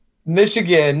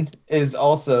Michigan is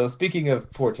also, speaking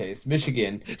of poor taste,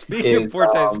 Michigan Speaking of is poor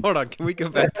taste, hold on. Can we go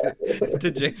back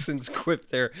to Jason's quip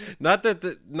there? Not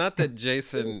that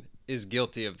Jason is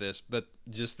guilty of this, but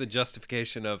just the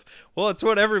justification of, well, it's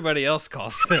what everybody else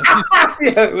calls them.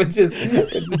 yeah, which is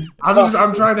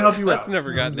I'm trying to help you That's out.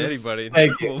 never gotten anybody in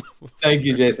Thank trouble. Thank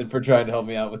you, Jason, for trying to help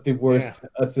me out with the worst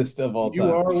assist of all time.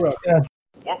 You are welcome. Yeah.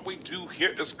 What we do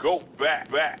here is go back.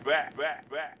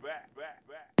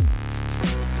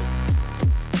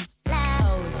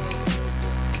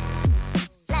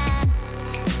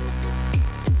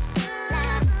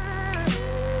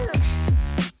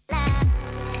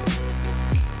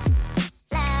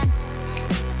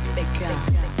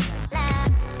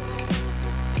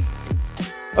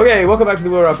 Okay, welcome back to the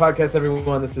Wheel Route Podcast,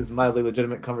 everyone. This is mildly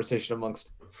legitimate conversation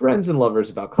amongst friends and lovers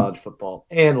about college football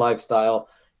and lifestyle.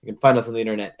 You can find us on the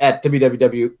internet at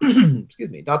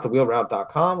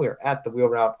www.thewheelroute.com. We are at the Wheel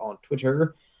Route on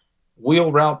Twitter.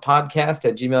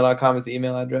 wheelroutepodcast@gmail.com is the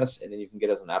email address, and then you can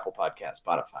get us on Apple Podcasts,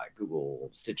 Spotify, Google,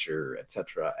 Stitcher,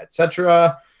 etc.,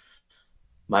 etc.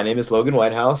 My name is Logan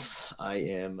Whitehouse. I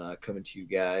am coming to you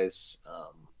guys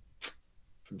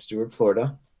from Stuart,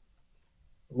 Florida.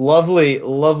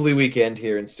 Lovely weekend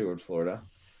here in Stuart, Florida.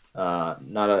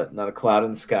 Not a cloud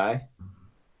in the sky,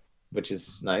 which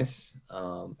is nice.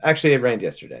 Actually, it rained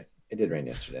yesterday. It did rain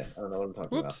yesterday. I don't know what I'm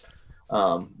talking about.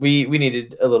 We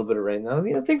needed a little bit of rain though.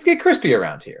 You know, things get crispy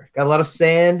around here. Got a lot of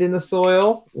sand in the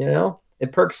soil. You know,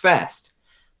 it perks fast.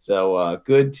 So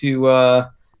good to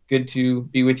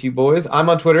be with you boys. I'm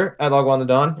on Twitter at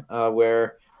LogOnTheDawn,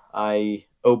 where I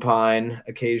opine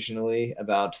occasionally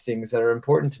about things that are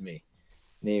important to me,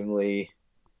 namely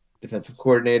defensive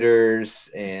coordinators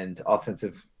and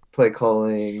offensive play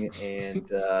calling and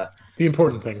the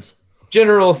important things.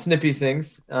 General snippy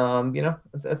things. You know,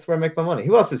 that's where I make my money.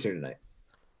 Who else is here tonight?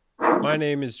 My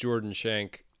name is Jordan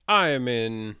Shank. I am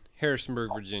in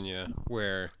Harrisonburg, Virginia,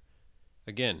 where,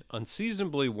 again,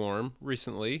 unseasonably warm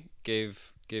recently.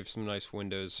 Gave some nice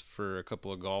windows for a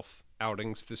couple of golf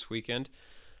outings this weekend.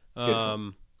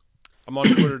 I'm on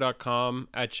twitter.com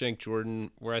at ShankJordan,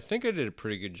 where I think I did a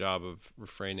pretty good job of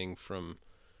refraining from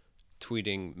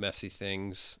tweeting messy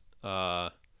things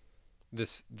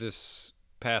this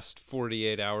past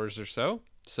 48 hours or so.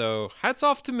 So hats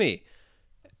off to me.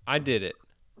 I did it.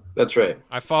 That's right.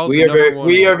 I followed We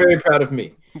are very proud of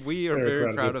me. We are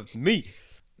very proud of me.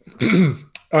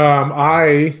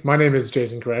 My name is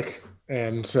Jason Kreck,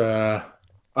 and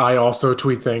I also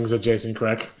tweet things at Jason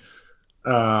Kreck.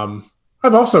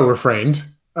 I've also refrained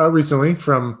recently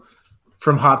from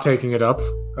hot taking it up.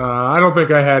 I don't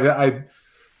think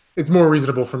it's more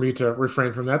reasonable for me to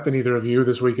refrain from that than either of you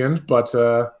this weekend, but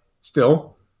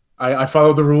still, I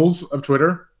followed the rules of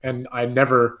Twitter, and I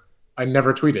never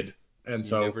tweeted, and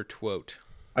so never twote.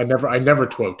 I never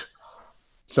twote.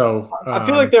 So I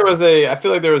feel like there was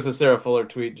a Sarah Fuller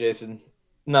tweet, Jason.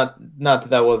 Not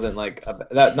that wasn't like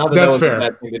that. Not that that's was fair. A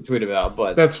bad thing to tweet about,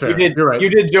 but that's fair. You're right. You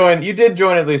did join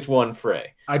at least one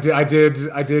fray. I did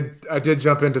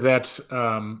jump into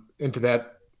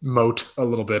that moat a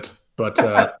little bit, but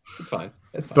it's fine.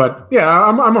 It's fine. But yeah,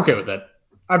 I'm okay with that.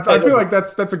 I feel like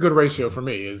that's a good ratio for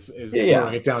me. Is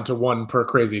slowing it down to one per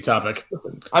crazy topic.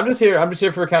 I'm just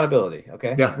here for accountability.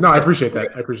 Okay. Yeah. No, I appreciate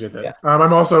that. Yeah.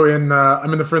 I'm also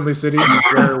I'm in the Friendly City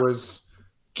where it was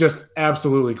just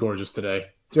absolutely gorgeous today.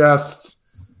 Just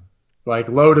like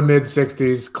low to mid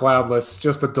 60s, cloudless.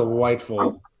 Just a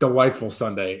delightful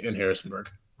Sunday in Harrisonburg.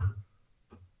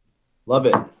 Love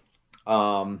it.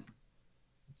 Are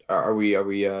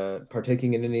we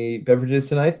partaking in any beverages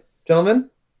tonight, gentlemen?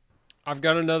 I've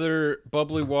got another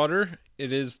bubbly water.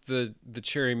 It is the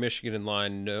Cherry Michigan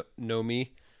line Nomi.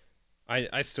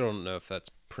 I still don't know if that's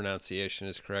pronunciation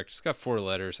is correct. It's got 4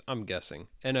 letters. I'm guessing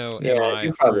Nomi.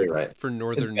 You're probably right. For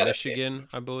Northern Michigan,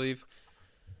 I believe.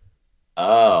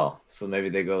 Oh, so maybe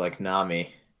they go like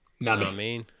Nami.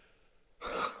 Nami.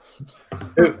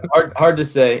 Hard to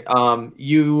say.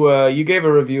 You gave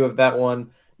a review of that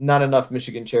one. Not enough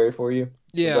Michigan cherry for you.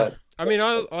 Yeah. I mean,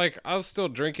 I'll still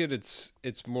drink it. It's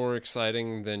more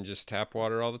exciting than just tap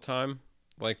water all the time,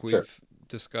 like we've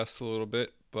discussed a little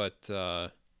bit. But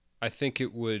I think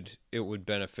it would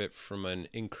benefit from an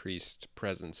increased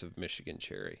presence of Michigan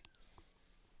cherry.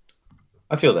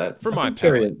 I feel that for my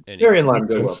cherry and lime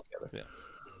go well together. Yeah.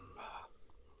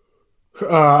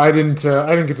 I didn't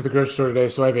get to the grocery store today,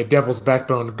 so I have a Devil's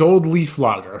Backbone Gold Leaf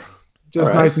Lager,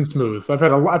 just nice and smooth. I've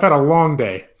had a long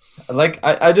day.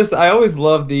 I always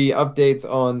love the updates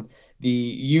on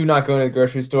you not going to the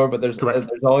grocery store, but there's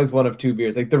always one of two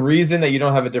beers. Like the reason that you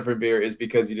don't have a different beer is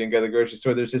because you didn't go to the grocery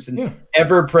store. There's just an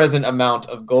ever-present amount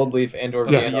of Gold Leaf and or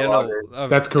Vienna lager.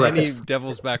 That's correct. Any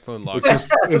Devil's Backbone lager.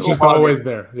 It's just always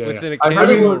there. With an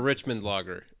occasional Richmond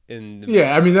lager in the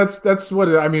mix. I mean that's what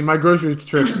I mean. My grocery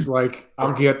trips, like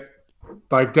I'll get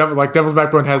Devil's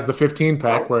Backbone has the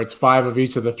 15-pack where it's 5 of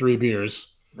each of the 3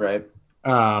 beers. Right.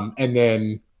 And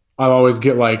then I'll always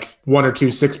get like 1 or 2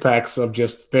 6-packs of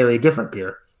just very different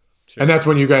beer. Sure. And that's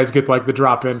when you guys get like the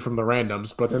drop in from the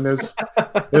randoms. But then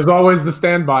there's always the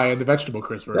standby and the vegetable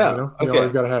crisper. Yeah. You know, you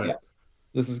always got to have it.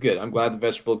 This is good. I'm glad the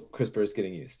vegetable crisper is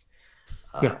getting used.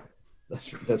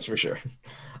 That's for sure.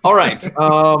 All right.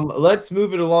 Let's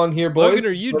move it along here, boys.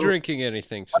 Logan, are you drinking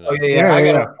anything tonight? Oh, yeah. I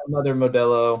got another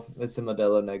Modelo. It's a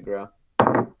Modelo Negra.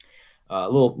 A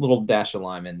little dash of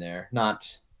lime in there.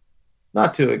 Not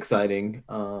too exciting.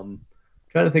 Trying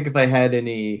to think if I had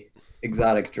any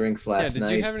exotic drinks last night.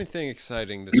 Did you have anything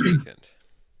exciting this weekend?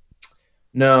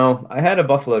 No, I had a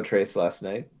Buffalo Trace last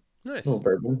night. Nice. A little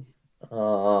bourbon.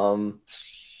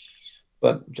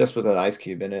 But just with an ice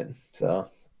cube in it. So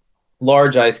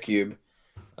large ice cube.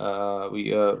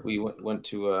 We went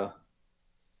to a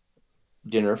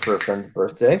dinner for a friend's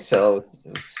birthday, so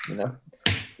it was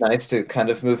nice to kind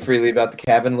of move freely about the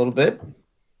cabin a little bit.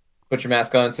 Put your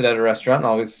mask on and sit at a restaurant.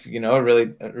 Always, a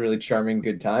really charming,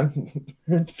 good time.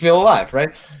 Feel alive,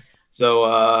 right? So,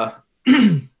 other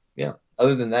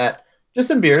than that, just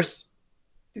some beers.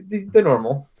 The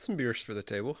normal. Some beers for the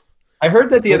table. I heard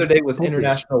that the other day was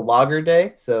International Lager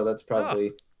Day, so that's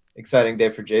probably exciting day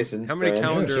for Jason. How many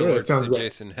calendar alerts did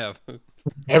Jason have?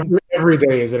 Every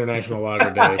day is International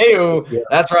Lager Day. Hey,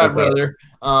 that's right, brother.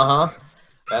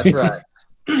 That's right.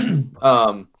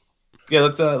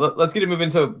 Let's get it moving.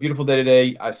 So beautiful day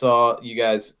today. I saw you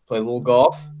guys play a little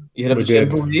golf. You hit up the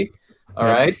Chambly. All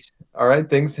right.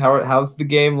 Things. How's the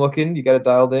game looking? You got it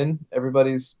dialed in.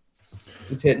 Everybody's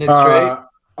just hitting it straight.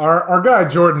 Our guy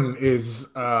Jordan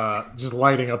is just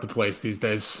lighting up the place these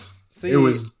days. See, it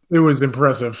was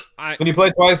impressive. When you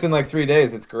play twice in like 3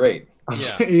 days, it's great.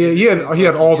 Yeah, he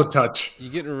had all the touch. You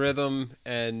get in rhythm,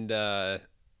 and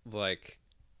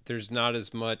there's not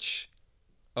as much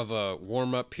of a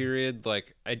warm up period.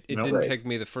 Like it didn't take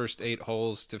me the first 8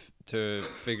 holes to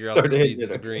figure out the speeds of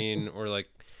the green or like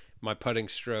my putting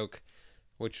stroke,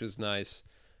 which was nice.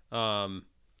 I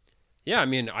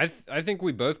mean, I think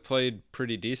we both played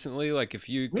pretty decently. Like if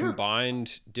you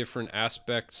combined different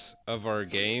aspects of our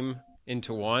game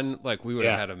into one, like we would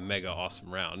have had a mega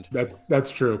awesome round. That's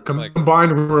true.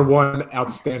 Combined, we were one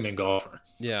outstanding golfer.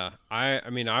 Yeah, I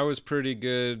mean, I was pretty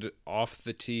good off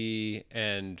the tee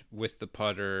and with the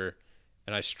putter,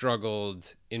 and I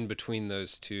struggled in between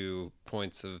those 2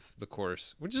 points of the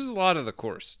course, which is a lot of the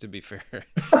course, to be fair.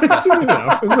 It's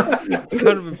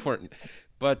kind of important,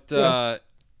 but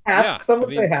half. Some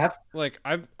would say half. Like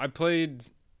I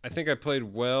think I played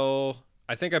well.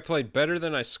 I think I played better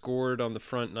than I scored on the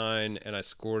front 9, and I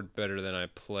scored better than I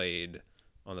played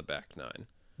on the back 9.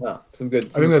 Wow, some good.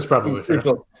 I think that's probably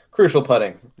crucial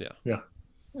putting. Yeah.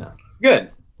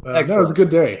 Good. That was a good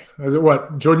day.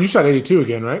 What, Jordan? You shot 82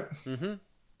 again, right? Mm-hmm.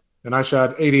 And I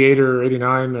shot 88 or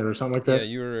 89 or something like that. Yeah,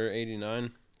 you were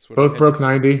 89. Both broke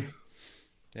 90.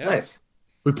 Yeah. Nice.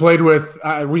 We played with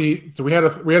we had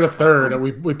a third,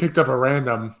 and we picked up a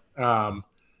random. What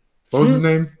was his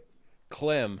name?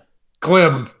 Clem.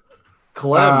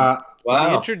 Wow. When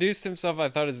he introduced himself, I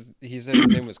thought he said his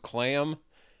name was Clam.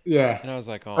 Yeah. And I was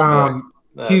like, oh,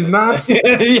 he's not.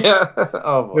 Yeah.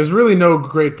 Oh, boy. There's really no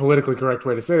great politically correct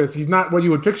way to say this. He's not what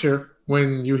you would picture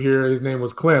when you hear his name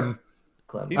was Clem.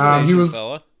 He's an Asian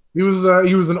fella. He was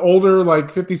an older,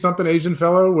 like 50-something Asian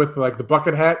fellow with like the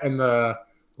bucket hat and the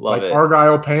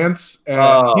Argyle pants.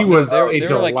 And he was a delight.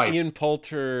 They were like Ian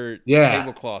Poulter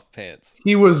tablecloth pants.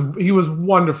 He was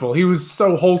wonderful. He was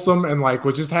so wholesome and like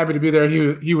was just happy to be there.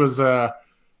 He was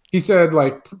he said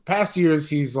like past years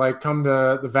he's like come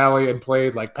to the Valley and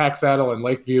played like Pack Saddle and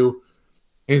Lakeview. And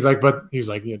he's like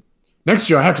next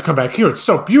year I have to come back here. It's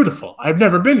so beautiful. I've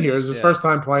never been here. It was his first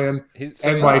time playing.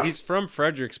 He's from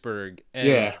Fredericksburg.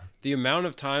 And the amount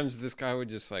of times this guy would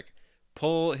just like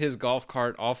pull his golf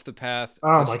cart off the path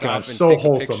to stop and take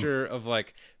a picture of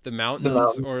like the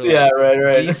mountains or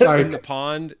like geese in the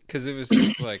pond, because it was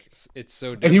just like it's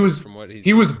so different from what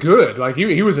he was good. Like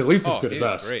he was at least as good as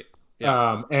us. Great.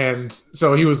 Yeah. And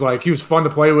so he was fun to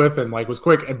play with and like was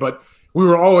quick. But we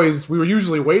were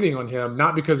usually waiting on him,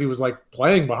 not because he was like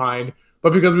playing behind,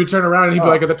 but because we turn around and he'd be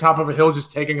like at the top of a hill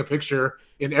just taking a picture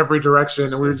in every direction,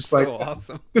 and we were just so like,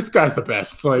 awesome. this guy's the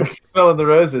best. It's like, Smelling the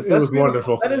roses. it was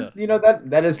wonderful. That is,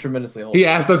 that is tremendously wholesome. He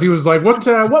asked us, he was like,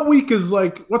 what week is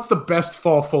like, what's the best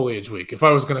fall foliage week if I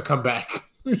was going to come back?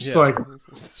 Just like,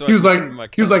 So he was I put it in my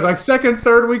like second,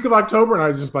 third week of October. And I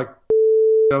was just like,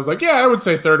 I was like, yeah, I would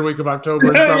say third week of October.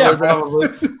 Is probably Yeah, best. probably.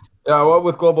 Yeah, what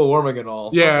with global warming and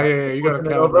all. Yeah, you got to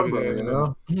calibrate it in, you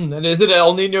know. And is it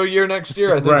El Nino year next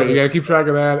year? I think Right, you got to keep track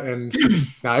of that. And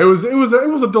it was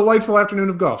a delightful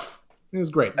afternoon of golf. It was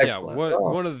great. Excellent.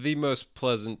 One of the most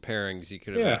pleasant pairings you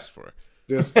could have asked for.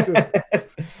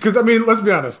 Because I mean, let's be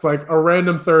honest, like a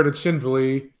random third at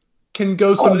Chinville can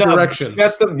go some directions.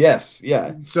 Got some, yes,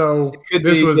 yeah. So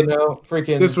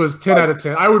This was 10 out of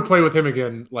 10. I would play with him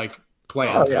again, like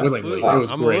planned. Oh, yeah, willingly. Absolutely. It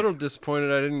was I'm great. a little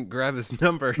disappointed I didn't grab his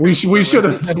number. We should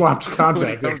have swapped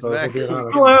contact. When he comes info, if we're back. being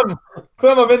honest.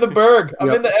 Clem, I'm in the Berg. I'm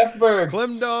Yep. in the F Berg.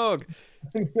 Clem dog.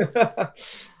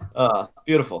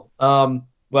 Beautiful.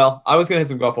 Well, I was gonna hit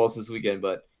some golf balls this weekend,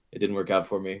 but it didn't work out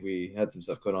for me. We had some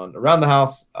stuff going on around the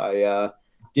house. I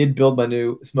did build my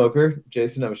new smoker.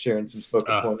 Jason, I was sharing some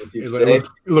smoker porn with you today. It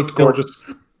looked gorgeous.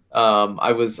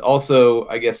 I was also,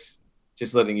 I guess,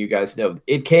 just letting you guys know,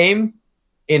 it came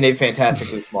in a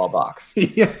fantastically small box.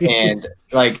 Yeah. And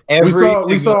like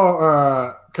we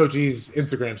saw Coach E's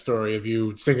Instagram story of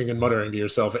you singing and muttering to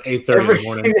yourself at 8:30 in the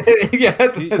morning.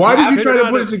 Yeah. Why did you Could try to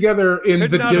not put have- it together in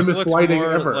Could the not have dimmest looked lighting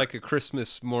more ever? like a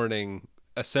Christmas morning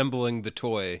assembling the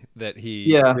toy that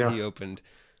he Yeah. opened.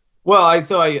 Well,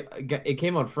 it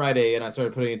came on Friday, and I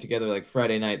started putting it together like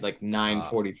Friday night, like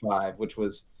 9:45, which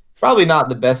was probably not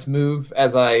the best move.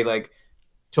 As I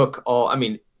took all, I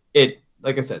mean,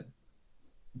 like I said,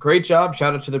 great job.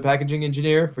 Shout out to the packaging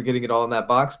engineer for getting it all in that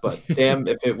box. But damn,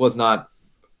 if it was not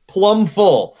plumb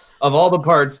full of all the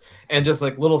parts and just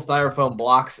like little styrofoam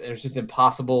blocks, and it's just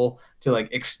impossible to like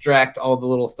extract all the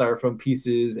little styrofoam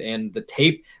pieces and the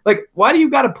tape. Like, why do you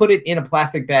got to put it in a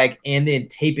plastic bag and then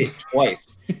tape it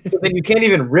twice? So then you can't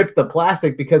even rip the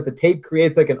plastic because the tape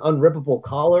creates like an unrippable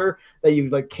collar that you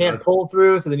like can't pull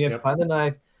through. So then you have to find the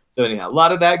knife. So anyhow, a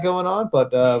lot of that going on,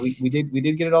 but we did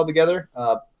get it all together.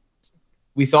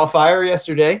 We saw fire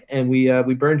yesterday, and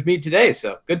we burned meat today.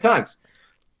 So good times.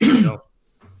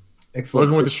 Excellent.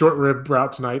 Logan with the short rib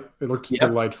route tonight. It looked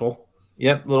delightful.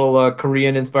 Yep, little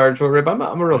Korean inspired short rib. I'm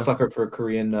a real sucker for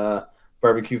Korean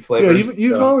barbecue flavors. Yeah,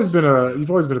 you've always been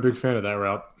a big fan of that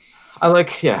route. I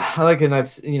like a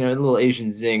nice, a little Asian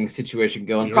zing situation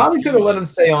going. Probably could have let them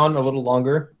stay on a little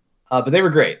longer, but they were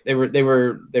great. They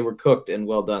were cooked and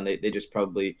well done. They just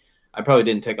I probably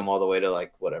didn't take them all the way to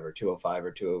like whatever 205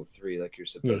 or 203 like you're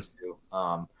supposed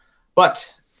to.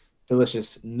 But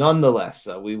delicious nonetheless.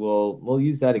 We'll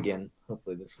use that again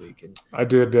hopefully this week. And I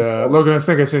did, Logan. I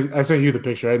think I sent you the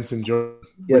picture. I didn't send Jordan.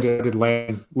 Yes, I did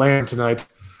lamb tonight.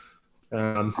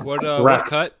 What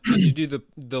cut did you do?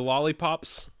 The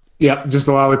lollipops? Yeah, just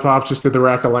the lollipops. Just did the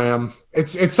rack of lamb.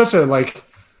 It's such a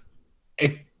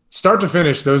start to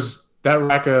finish. That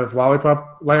rack of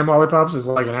lamb lollipops is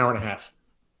like an hour and a half.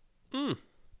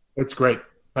 It's great.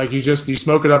 Like you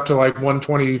smoke it up to like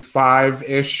 125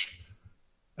 ish,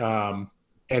 and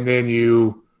then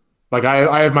you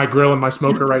I have my grill and my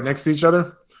smoker right next to each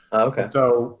other. Oh, okay.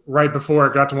 So right before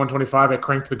it got to 125, I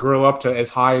cranked the grill up to as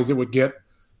high as it would get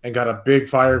and got a big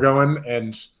fire going.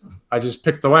 And I just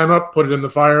picked the lamb up, put it in the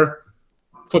fire,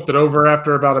 flipped it over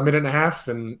after about a minute and a half,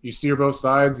 and you sear both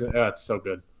sides. It's so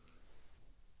good.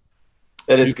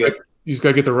 That is good. You just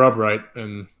gotta get the rub right.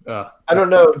 And I don't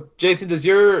know, Jason. Does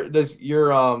your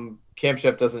Camp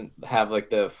Chef doesn't have like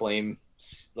the flame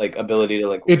ability to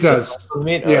like? It does.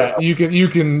 Meat? Yeah, you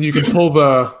can pull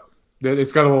the.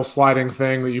 It's got a little sliding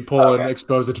thing that you pull and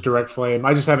expose it to direct flame.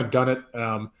 I just haven't done it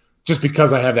just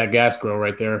because I have that gas grill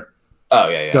right there. Oh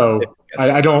yeah. So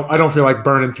I don't feel like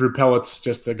burning through pellets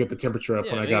just to get the temperature up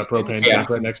when I got a propane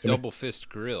tank right next to me. Double fist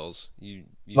grills.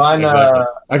 Mine.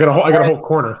 I got a whole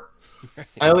corner.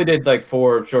 I only did like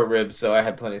 4 short ribs, so I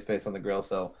had plenty of space on the grill.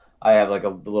 So I have like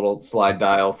the little slide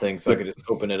dial thing, so I could just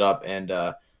open it up, and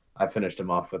I finished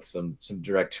them off with some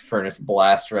direct furnace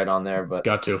blast right on there. But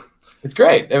got to. It's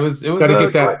great. It was.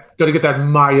 Gotta get that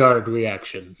Maillard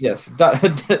reaction. Yes,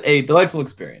 a delightful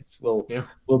experience. We'll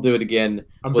do it again.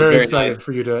 I'm very excited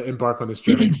for you to embark on this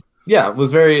journey. Yeah, it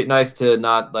was very nice to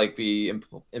not be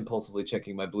impulsively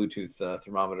checking my Bluetooth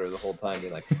thermometer the whole time,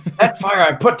 being like, that fire,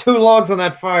 I put 2 logs on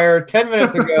that fire 10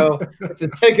 minutes ago. It's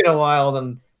taken a while.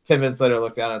 Then 10 minutes later, I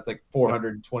look down, it's like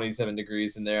 427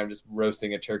 degrees in there. I'm just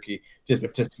roasting a turkey just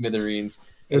to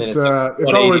smithereens. And it's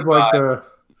always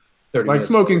like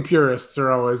smoking purists are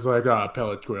always like,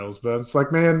 pellet grills. But it's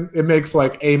like, man, it makes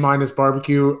like A-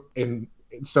 barbecue in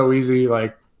It's so easy.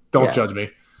 Like, don't Yeah. judge me.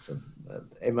 So,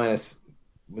 A-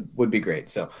 would be great.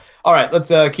 So, all right, let's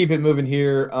keep it moving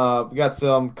here. We got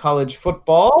some college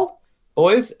football,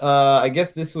 boys. I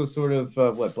guess this was sort of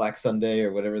what Black Sunday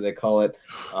or whatever they call it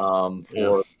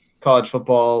for college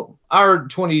football. Our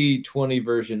 2020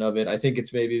 version of it, I think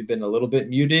it's maybe been a little bit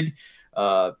muted,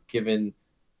 given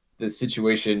the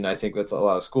situation. I think with a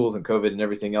lot of schools and COVID and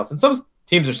everything else, and some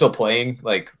teams are still playing.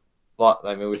 Like,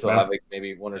 I mean, we still have like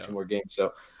maybe one or two more games.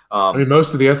 So, I mean,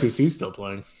 most of the SEC is still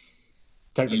playing.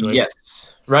 Technically,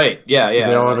 yes, right, yeah.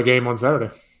 They all have a game on Saturday.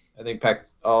 I think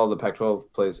all the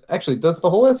Pac-12 plays. Actually, does the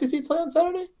whole SEC play on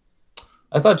Saturday?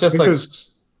 I thought just like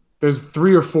there's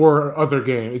 3 or 4 other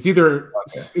games.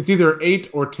 It's either 8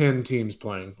 or 10 teams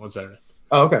playing on Saturday.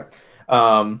 Oh, okay.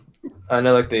 I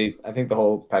know I think the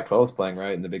whole Pac-12 is playing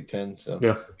right in the Big Ten. So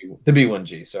yeah, the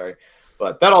B1G. Sorry,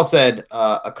 but that all said,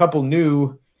 a couple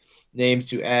new names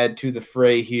to add to the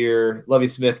fray here. Lovie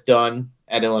Smith done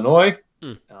at Illinois.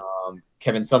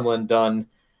 Kevin Sumlin done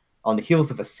on the heels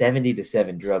of a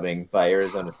 70-7 drubbing by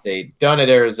Arizona State. Done at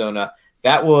Arizona.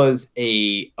 That was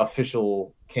a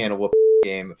official can of whoop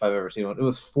game if I've ever seen one. It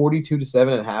was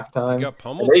 42-7 at halftime. He got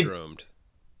pummel-drummed.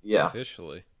 Yeah.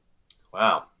 Officially.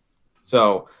 Wow.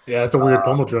 So yeah, it's a weird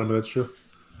pummel drum, but that's true.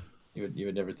 You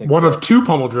would never think one so. of 2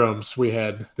 pummel drums we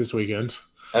had this weekend.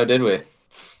 Oh, did we?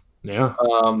 Yeah.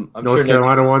 I'm North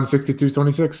Carolina won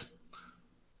 62-26.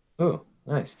 Oh,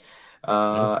 nice.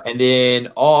 And then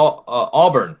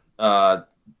Auburn.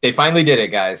 They finally did it,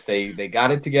 guys. They got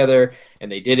it together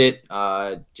and they did it.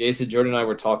 Jason, Jordan, and I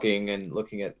were talking and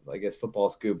looking at, I guess, Football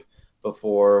Scoop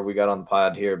before we got on the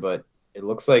pod here, but it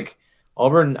looks like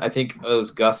Auburn, I think, owes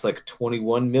Gus like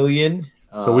 $21 million.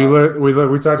 So we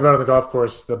talked about it on the golf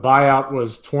course. The buyout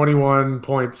was 21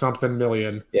 point something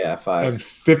million. Yeah, 5. And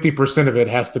 50% of it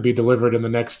has to be delivered in the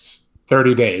next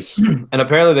 30 days. And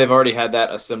apparently they've already had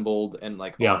that assembled and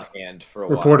on hand for a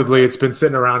while. Reportedly, it's been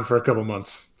sitting around for a couple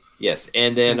months. Yes,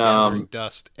 and then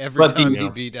dust every time he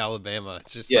beat Alabama.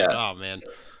 It's just like, oh man,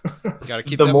 got to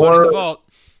keep that money in the vault.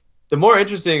 The more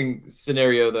interesting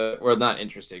scenario, not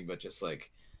interesting, but just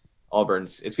like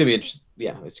Auburn's, it's gonna be interesting.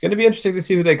 Yeah, it's gonna be interesting to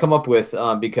see who they come up with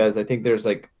because I think there's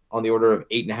like on the order of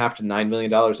 $8.5 to $9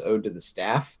 million owed to the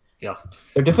staff. Yeah,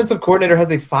 their defensive coordinator has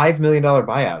a $5 million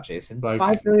buyout. Jason,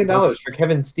 $5 million for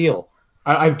Kevin Steele.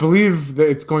 I believe that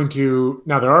it's going to.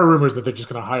 Now there are rumors that they're just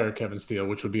going to hire Kevin Steele,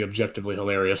 which would be objectively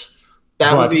hilarious.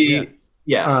 That would be,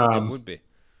 yeah, it would be.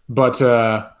 But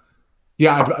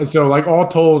yeah, so like all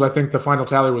told, I think the final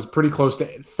tally was pretty close to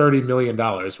 $30 million,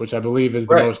 which I believe is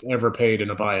the most ever paid in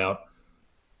a buyout.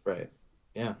 Right.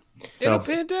 Yeah. In a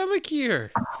pandemic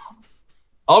year.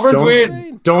 Auburn's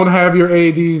weird. Don't have your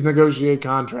ADs negotiate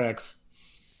contracts.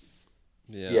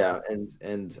 Yeah,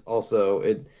 and also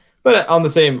it. But on the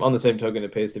same token,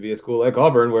 it pays to be a school like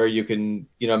Auburn where you can,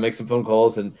 make some phone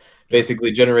calls and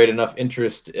basically generate enough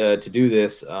interest to do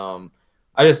this.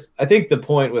 I think the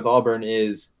point with Auburn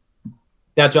is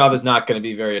that job is not going to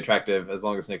be very attractive as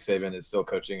long as Nick Saban is still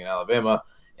coaching in Alabama.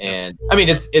 And I mean,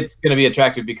 it's going to be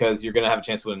attractive because you're going to have a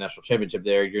chance to win a national championship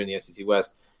there. You're in the SEC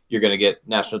West. You're going to get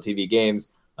national TV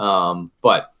games.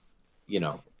 But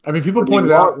I mean, people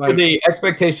pointed out like the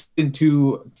expectation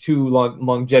to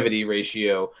longevity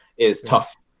ratio is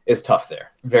tough. Is tough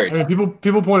there. Very tough. I mean,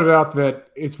 people pointed out that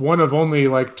it's one of only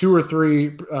like 3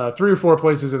 or 4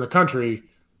 places in the country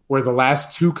where the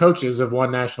last 2 coaches have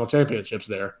won national championships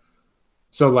there.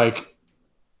 So like,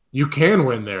 you can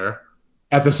win there.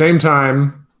 At the same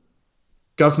time,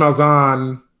 Gus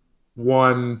Malzahn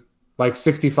won like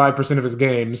 65% of his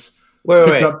games.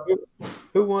 Wait.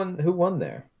 Who won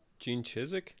there? Gene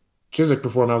Chizik? Chizik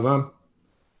before Malzahn.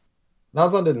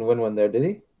 Malzahn didn't win one there, did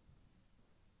he?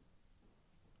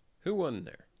 Who won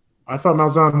there? I thought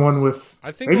Malzahn won with.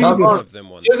 I think one of them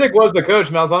won. Chizik was the coach.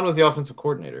 Malzahn was the offensive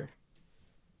coordinator.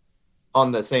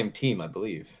 On the same team, I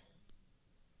believe.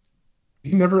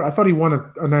 I thought he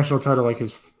won a national title like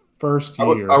his first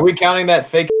year. Are we counting that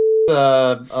fake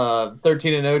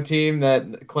 13-0 team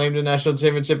that claimed a national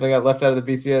championship and got left out of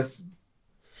the BCS?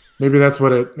 Maybe that's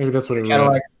what it was. Kind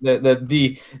of like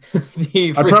the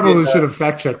I probably should have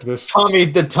fact checked this.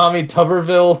 The Tommy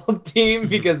Tuberville team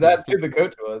because that's who the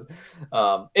coach was.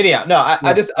 Anyhow, no,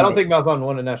 I don't think Malzahn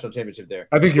won a national championship there.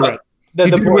 I think you're right.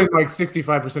 He did win like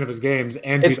 65% of his games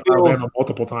and beat Alabama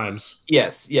multiple times.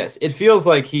 Yes. It feels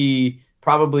like he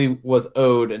probably was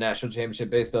owed a national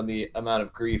championship based on the amount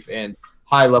of grief and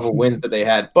high level wins that they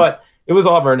had. But it was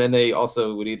Auburn, and they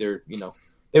also would either,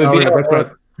 they would beat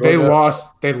Alabama. They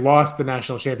lost the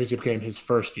national championship game his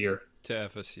first year to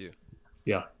FSU.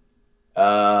 Yeah.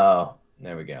 Oh,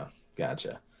 there we go.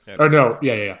 Gotcha. Or no,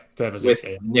 yeah. To have his with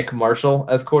yeah. Nick Marshall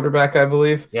as quarterback, I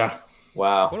believe. Yeah.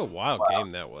 Wow. What a wild game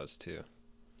that was too.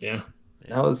 Yeah.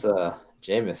 That was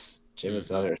Jameis.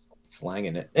 Jameis out there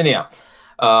slanging it. Anyhow,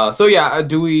 so yeah,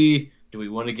 do we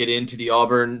want to get into the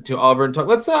Auburn talk?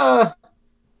 Let's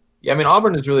yeah, I mean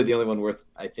Auburn is really the only one worth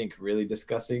I think really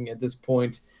discussing at this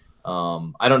point.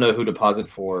 I don't know who to posit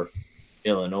for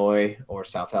Illinois or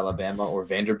South Alabama or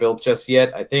Vanderbilt just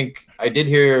yet. I think I did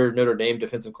hear Notre Dame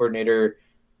defensive coordinator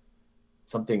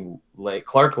something like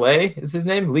Clark Lay is his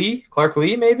name, Clark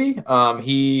Lee maybe.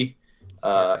 He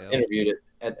interviewed it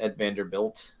at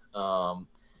Vanderbilt.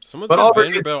 Someone but said Auburn,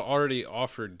 Vanderbilt already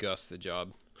offered Gus the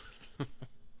job.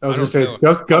 I was I going to say, don't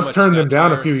know Gus much turned them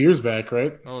down a satire- few years back,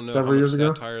 right? I don't know Several how years much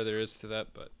ago. satire there is to that,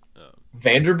 but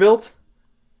Vanderbilt?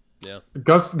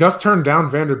 Gus turned down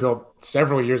Vanderbilt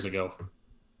several years ago.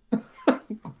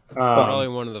 probably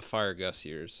one of the fire Gus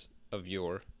years of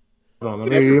yore. Hold on,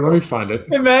 let me find it.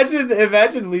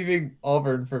 Imagine leaving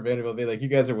Auburn for Vanderbilt, being like, "You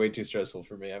guys are way too stressful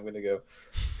for me. I'm going to go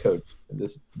coach in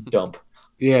this dump."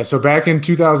 Yeah, so back in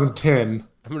 2010,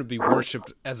 I'm going to be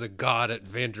worshipped as a god at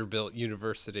Vanderbilt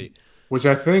University. which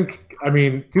I think,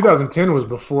 2010 was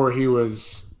before he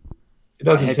was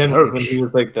 2010 head was when coach. he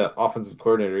was like the offensive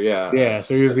coordinator. Yeah. Yeah,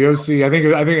 so he was the OC. I think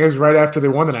it was right after they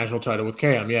won the national title with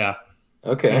Cam. Yeah,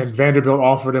 Okay. and Vanderbilt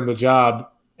offered him the job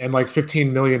and like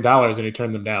 $15 million, and he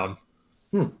turned them down.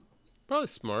 Probably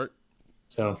smart.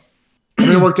 So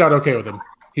it worked out okay with him.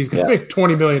 He's going to make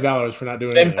 $20 million for not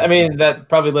doing James, anything. I mean, that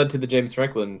probably led to the James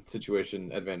Franklin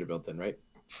situation at Vanderbilt, then, right?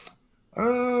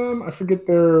 I forget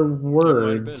their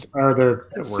words. Or their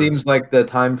It words. seems like the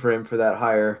time frame for that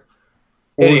hire.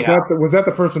 Or Anyhow. was that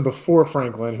the person before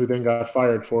Franklin who then got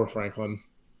fired for Franklin?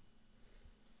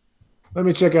 Let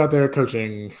me check out their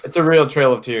coaching. It's a real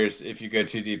trail of tears if you go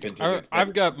too deep into it.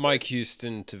 I've got Mike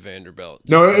Houston to Vanderbilt.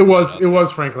 No, it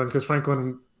was Franklin because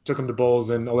Franklin took him to bowls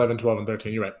in 11, 12, and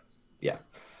 13. You're right. Yeah.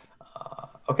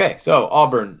 Okay, so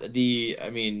Auburn,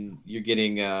 you're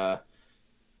getting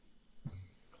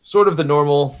sort of the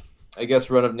normal, I guess,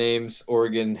 run of names.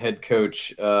 Oregon head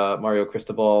coach Mario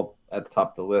Cristobal at the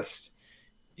top of the list.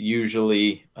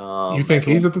 Usually, You think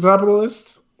he's at the top of the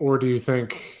list, or do you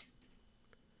think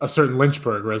a certain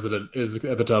Lynchburg resident is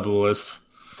at the top of the list?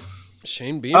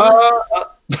 Shane Beamer?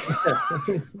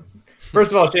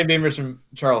 First of all, Shane Beamer's from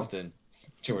Charleston,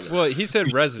 Georgia. Well, he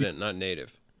said resident, not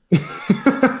native.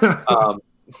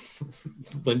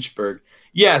 Lynchburg.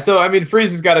 Yeah, so I mean,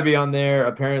 Freeze has got to be on there.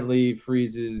 Apparently,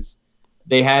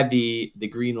 they had the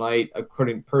green light,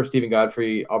 according per Stephen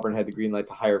Godfrey. Auburn had the green light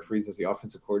to hire Freeze as the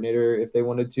offensive coordinator if they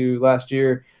wanted to last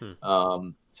year.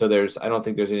 So I don't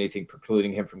think there's anything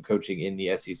precluding him from coaching in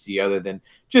the SEC other than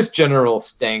just general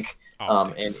stank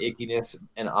and ickiness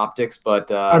and optics. But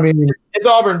it's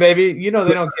Auburn, baby. You know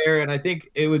they don't care, and I think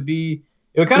it would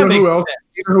kind of make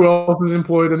sense. You know who else is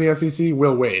employed in the SEC?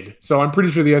 Will Wade. So I'm pretty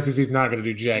sure the SEC is not going to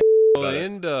do jack.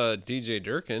 And DJ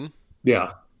Durkin.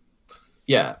 Yeah.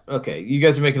 Yeah. Okay. You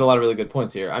guys are making a lot of really good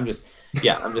points here. I'm just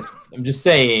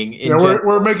saying.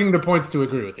 We're making the points to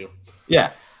agree with you.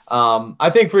 Yeah. I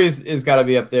think Freeze is got to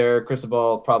be up there.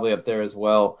 Cristobal probably up there as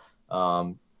well.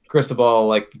 Cristobal,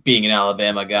 like being an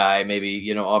Alabama guy,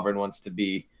 maybe, Auburn wants to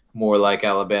be more like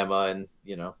Alabama and,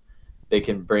 they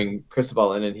can bring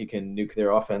Cristobal in and he can nuke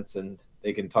their offense and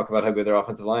they can talk about how good their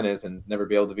offensive line is and never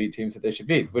be able to beat teams that they should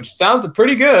beat, which sounds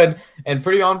pretty good and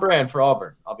pretty on brand for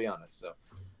Auburn, I'll be honest. So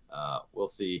we'll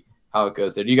see how it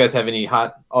goes there. Do you guys have any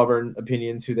hot Auburn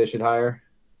opinions who they should hire?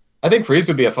 I think Freeze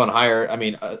would be a fun hire. I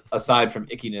mean, aside from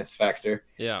ickiness factor.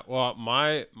 Yeah, well,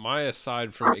 my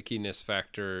aside from ickiness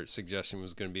factor suggestion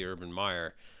was going to be Urban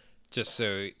Meyer, just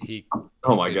so he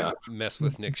God, mess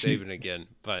with Nick Saban again.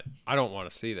 But I don't want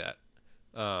to see that.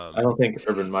 I don't think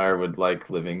Urban Meyer would like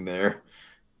living there.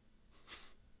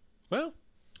 Well,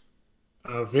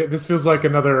 this feels like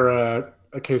another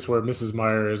a case where Mrs.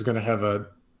 Meyer is going to have a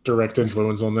direct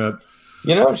influence on that.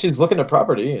 She's looking at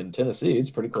property in Tennessee. It's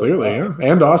pretty close. Clearly,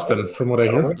 yeah. And Austin, from what I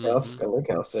hear. Got a lake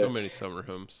house there. so many summer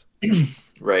homes.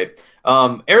 Right.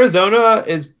 Arizona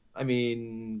is,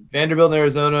 Vanderbilt and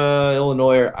Arizona,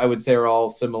 Illinois, I would say are all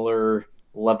similar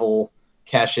level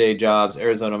cachet jobs.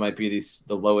 Arizona might be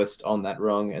the lowest on that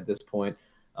rung at this point.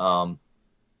 I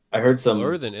heard some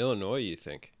lower than Illinois. You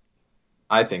think?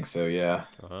 I think so. Yeah.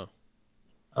 Uh-huh.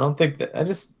 I don't think that.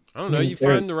 I don't know. You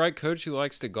find the right coach who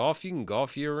likes to golf, you can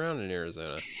golf year round in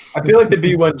Arizona. I feel like the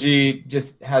B1G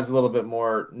just has a little bit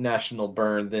more national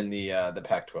burn than the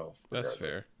Pac-12. That's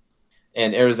fair.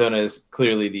 And Arizona is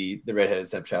clearly the redheaded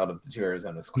stepchild of the two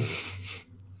Arizona schools.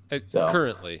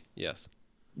 Currently, yes.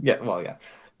 Yeah, well, yeah.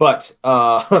 But,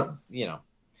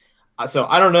 So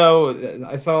I don't know.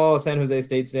 I saw San Jose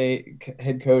State's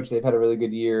head coach. They've had a really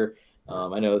good year.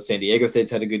 I know San Diego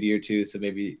State's had a good year too. So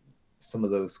maybe some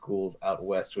of those schools out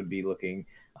west would be looking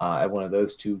at one of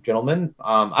those two gentlemen.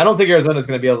 I don't think Arizona is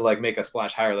going to be able to like make a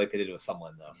splash hire like they did with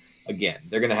someone though. Again,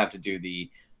 they're going to have to do the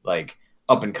like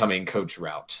up and coming coach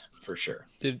route for sure.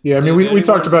 We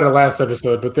talked about it last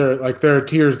episode, but there are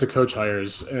tiers to coach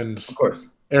hires, and of course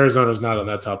Arizona's not on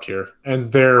that top tier,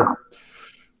 and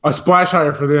a splash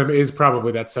hire for them is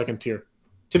probably that second tier.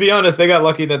 To be honest, they got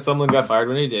lucky that Sumlin got fired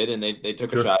when he did, and they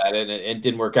took a shot at it, and it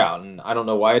didn't work out. And I don't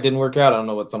know why it didn't work out. I don't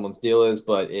know what someone's deal is,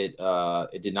 but it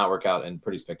did not work out in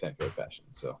pretty spectacular fashion.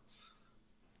 So,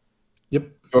 yep.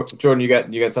 Jordan, you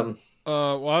got something?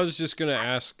 Well, I was just gonna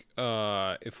ask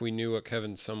if we knew what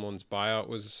Kevin Sumlin's buyout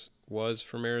was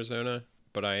from Arizona,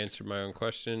 but I answered my own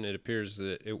question. It appears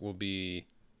that it will be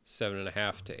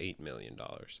 $7.5 to $8 million.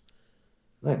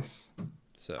 Nice.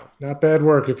 So not bad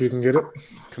work if you can get it.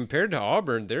 Compared to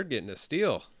Auburn, they're getting a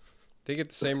steal. They get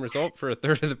the same result for a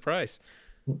third of the price.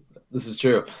 This is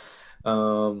true.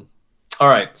 All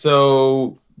right,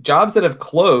 so jobs that have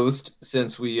closed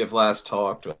since we have last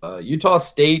talked. Utah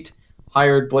State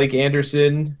hired Blake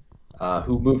Anderson,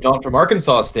 who moved on from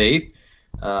Arkansas State.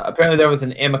 Apparently there was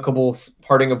an amicable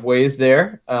parting of ways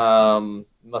there.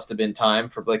 Must have been time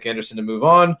for Blake Anderson to move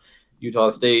on. Utah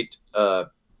State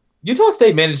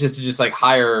manages to just like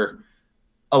hire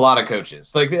a lot of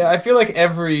coaches. Like I feel like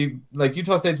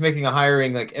Utah State's making a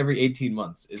hiring like every 18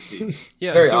 months. It seems.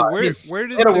 Yeah. Very So odd. where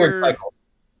did weird cycle.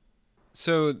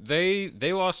 So they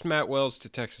lost Matt Wells to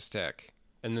Texas Tech,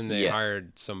 and then they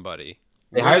hired somebody.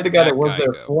 They hired the guy that was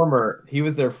their former. He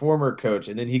was their former coach,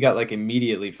 and then he got like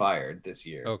immediately fired this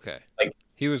year. Okay. Like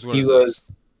he was one of those.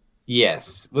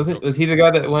 Yes. Was he the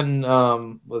guy that went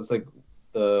was like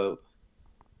the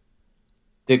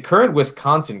current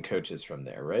Wisconsin coaches from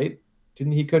there, right?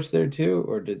 Didn't he coach there too,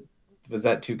 or was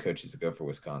that 2 coaches ago for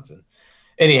Wisconsin?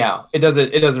 Anyhow, it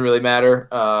doesn't really matter.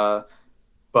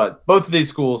 But both of these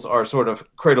schools are sort of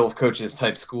cradle of coaches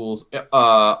type schools.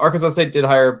 Arkansas State did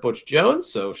hire Butch Jones,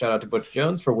 so shout out to Butch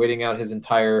Jones for waiting out his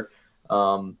entire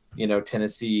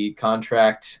Tennessee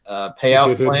contract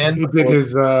payout plan. He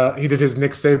did his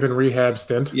Nick Saban rehab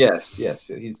stint. Yes,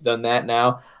 he's done that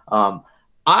now.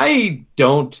 I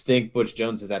don't think Butch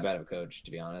Jones is that bad of a coach,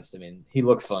 to be honest. I mean, he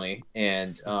looks funny,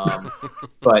 and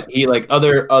but he like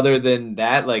other than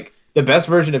that, like the best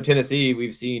version of Tennessee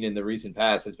we've seen in the recent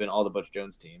past has been all the Butch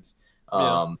Jones teams,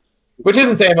 which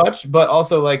isn't saying much, but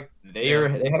also like they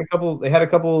had a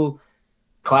couple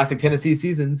classic Tennessee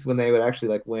seasons when they would actually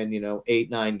like win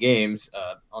 8-9 games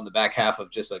on the back half of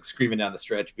just like screaming down the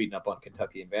stretch, beating up on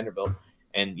Kentucky and Vanderbilt,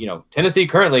 and Tennessee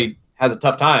currently has a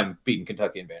tough time beating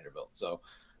Kentucky and Vanderbilt. So,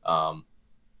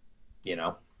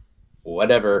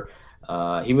 whatever.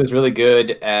 He was really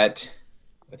good at.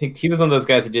 I think he was one of those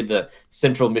guys that did the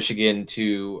Central Michigan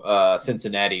to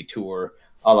Cincinnati tour,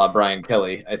 a la Brian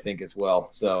Kelly, I think, as well.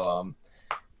 So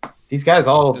these guys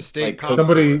all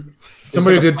somebody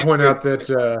did point out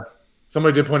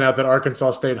that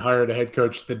Arkansas State hired a head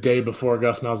coach the day before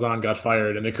Gus Malzahn got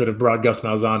fired, and they could have brought Gus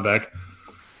Malzahn back.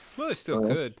 Well, they still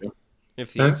could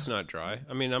if the ink's not dry.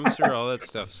 I mean, I'm sure all that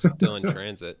stuff's still in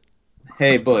transit.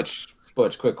 Hey, Butch,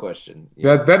 quick question.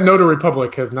 That Notary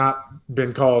Republic has not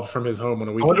been called from his home on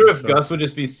a weekend. I wonder if Gus would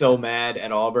just be so mad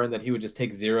at Auburn that he would just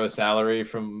take zero salary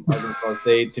from Arkansas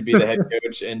State to be the head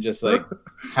coach and just like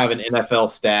have an NFL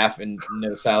staff and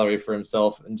no salary for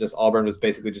himself, and just Auburn was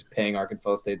basically just paying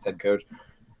Arkansas State's head coach.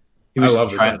 He was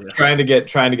trying to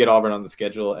get Auburn on the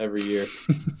schedule every year.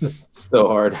 It's so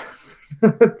hard.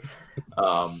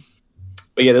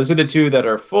 But yeah, those are the two that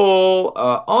are full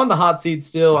on the hot seat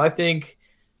still. I think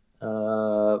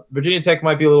Virginia Tech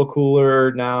might be a little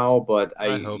cooler now, but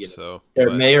I hope so. There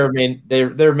may or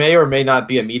may not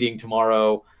be a meeting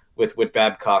tomorrow with Whit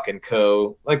Babcock and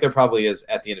co. Like there probably is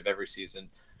at the end of every season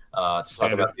to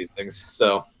talk about these things.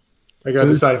 So I got to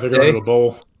decide if they're going to a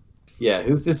bowl. Yeah,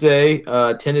 who's to say?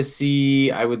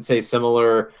 Tennessee, I would say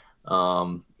similar.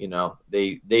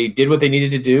 They did what they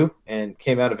needed to do and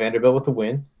came out of Vanderbilt with a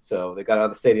win. So they got out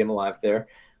of the stadium alive there,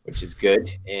 which is good.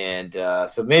 And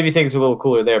so maybe things are a little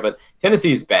cooler there, but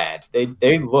Tennessee is bad. They've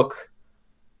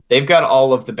got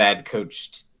all of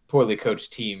the poorly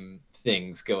coached team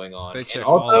things going on. They check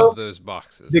all of those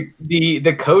boxes.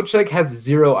 The coach like has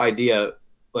zero idea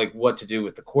like what to do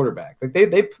with the quarterback. Like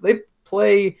they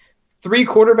play 3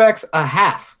 quarterbacks a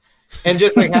half. And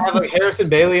just like have like Harrison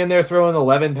Bailey in there throwing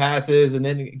 11 passes, and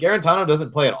then Garantano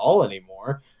doesn't play at all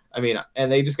anymore. I mean,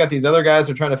 and they just got these other guys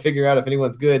who are trying to figure out if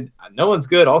anyone's good. No one's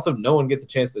good. Also, no one gets a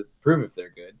chance to prove if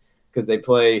they're good because they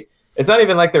play. It's not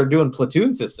even like they're doing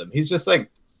platoon system. He's just like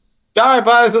all right,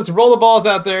 guys, let's roll the balls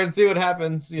out there and see what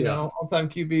happens. You Yeah. know, all-time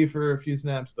QB for a few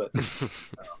snaps, but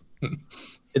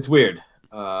it's weird.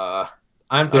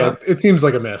 It seems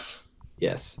like a mess.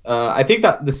 Yes. I think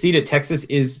that the seat at Texas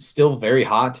is still very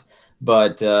hot,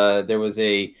 but there was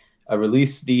a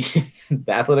release, the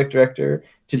athletic director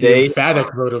today.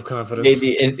 Emphatic vote of confidence.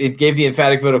 It gave the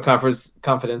emphatic vote of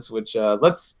confidence, which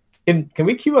can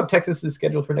we queue up Texas's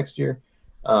schedule for next year?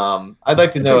 I'd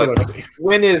like to know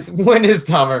when is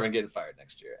Tom Herman getting fired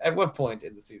next year? At what point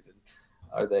in the season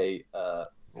are they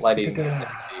lighting and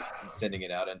sending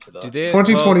it out into the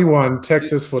 2021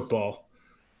 Texas football?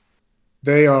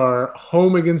 They are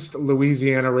home against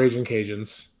Louisiana Raging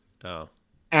Cajuns. Oh,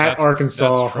 at Arkansas,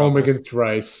 that's home trouble. against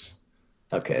Rice.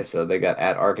 Okay, so they got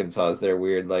at Arkansas as their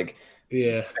weird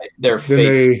Yeah. their Then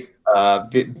fake.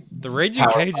 The Raging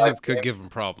Power Cajuns five could game. give them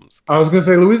problems. I was gonna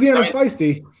say Louisiana's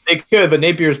feisty. They could, but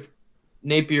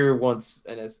Napier wants,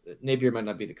 and Napier might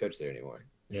not be the coach there anymore.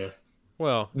 Yeah.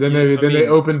 Well, Then yeah, they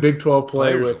open Big 12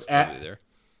 play players will with still be there.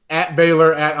 at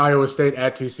Baylor, at Iowa State,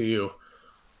 at TCU.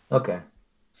 Okay,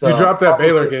 So you drop that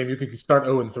Baylor game, you could start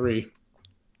 0-3.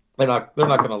 They're not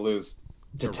going to lose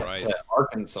to Rice. to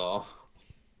Arkansas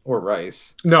or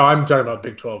Rice. No, I'm talking about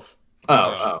Big 12.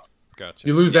 Oh. Gotcha.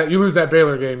 You lose that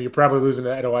Baylor game, you're probably losing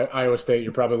at Iowa State.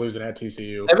 You're probably losing at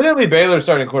TCU. Evidently, Baylor's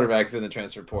starting quarterback is in the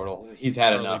transfer portal. He's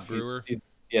had Charlie enough. Brewer?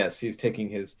 He's taking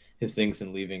his things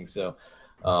and leaving. So,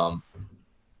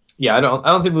 yeah, I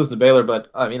don't think losing to Baylor, but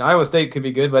I mean Iowa State could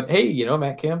be good. But hey, you know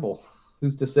Matt Campbell,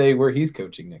 who's to say where he's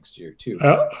coaching next year too?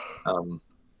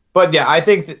 But yeah, I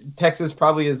think that Texas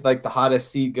probably is like the hottest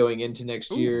seat going into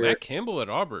next year. Matt Campbell at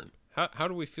Auburn. How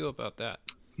do we feel about that?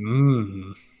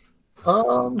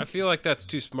 I I feel like that's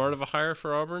too smart of a hire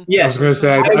for Auburn. yes, I was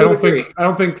going to say would agree.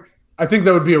 I think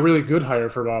that would be a really good hire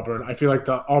for Auburn. I feel like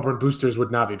the Auburn boosters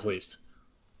would not be pleased.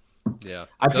 Yeah,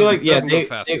 I feel like doesn't go they-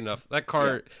 fast they- enough. That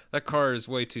car is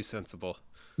way too sensible.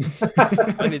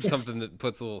 I need something that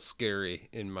puts a little scary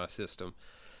in my system.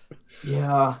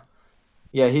 Yeah.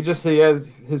 He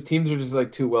has his teams are just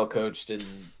like too well coached and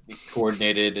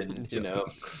coordinated, and you know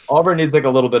Auburn needs like a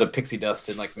little bit of pixie dust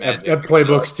and like magic. That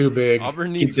playbook's too big.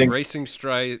 Auburn needs things- racing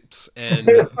stripes and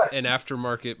an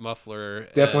aftermarket muffler.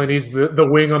 Definitely and needs the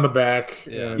wing on the back.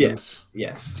 Yeah. and-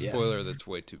 Yes. spoiler that's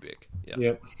way too big. Yeah.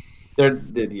 Yep.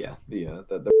 The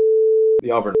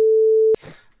Auburn.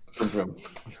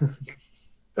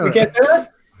 All We right. can't say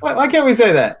that. Why can't we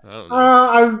say that? I don't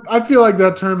know. I feel like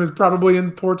that term is probably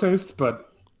in poor taste,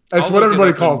 but that's I'll what look it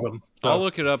everybody up calls and- them. I'll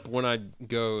look it up when I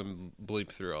go and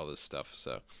bleep through all this stuff.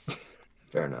 So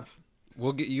Fair enough.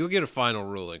 you'll get a final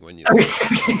ruling when you.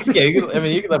 Yeah, you can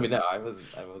let me know. I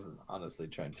wasn't honestly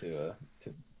trying to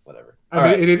whatever. I All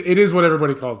mean, right. it is what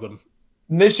everybody calls them.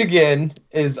 Michigan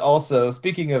is also,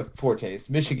 speaking of poor taste,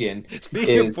 Michigan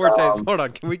Speaking of is, poor taste, hold on.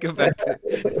 Can we go back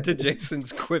to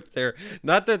Jason's quip there?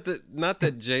 Not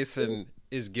that Jason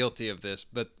is guilty of this,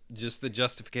 but just the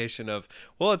justification of,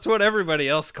 well, it's what everybody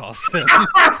else calls them.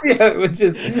 yeah, which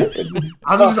is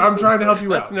I'm trying to help you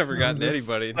That's out. never gotten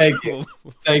anybody in Thank trouble.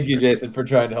 Thank you, Jason, for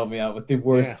trying to help me out with the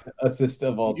worst assist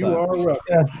of all You time. are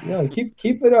welcome. Yeah,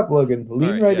 keep it up, Logan.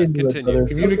 Lean right, yeah, into it, continue. brother.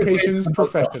 Communications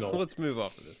professional. Let's move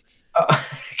off of this.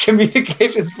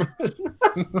 Communications.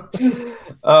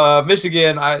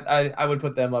 Michigan, I would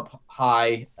put them up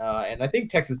high, and I think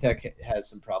Texas Tech has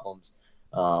some problems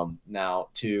now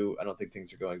too. I don't think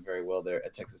things are going very well there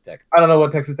at Texas Tech. I don't know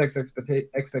what Texas Tech's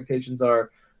expectations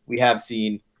are. We have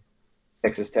seen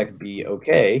Texas Tech be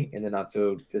okay in the not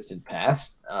so distant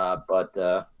past, but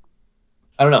I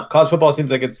don't know. College football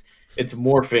seems like it's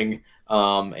morphing.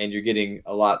 And you're getting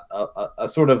a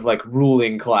sort of like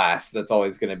ruling class that's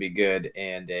always going to be good,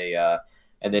 and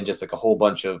and then just like a whole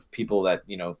bunch of people that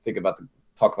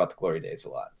talk about the glory days a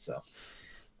lot. So,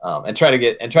 and try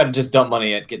to just dump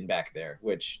money at getting back there,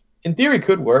 which in theory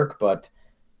could work, but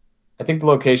I think the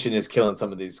location is killing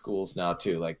some of these schools now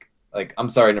too. Like I'm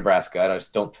sorry, Nebraska. I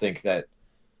just don't think that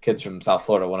kids from South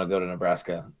Florida want to go to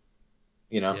Nebraska.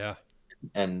 Yeah.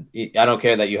 And I don't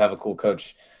care that you have a cool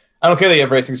coach. I don't care that you have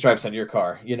racing stripes on your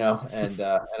car, and an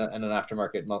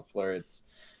aftermarket muffler.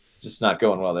 It's just not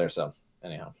going well there. So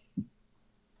anyhow,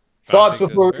 thoughts think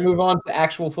before that's we fair. move on to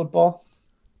actual football?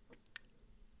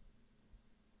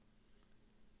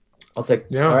 I'll take.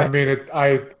 Yeah, all right. I mean,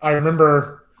 I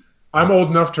remember. I'm old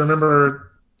enough to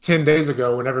remember 10 days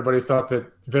ago when everybody thought that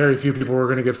very few people were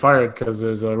going to get fired because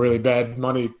there's a really bad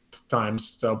money times.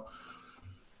 So,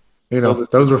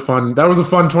 those were fun. That was a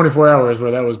fun 24 hours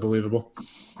where that was believable.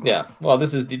 Yeah. Well,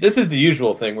 this is the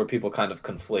usual thing where people kind of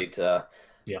conflate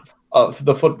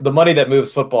the money that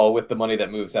moves football with the money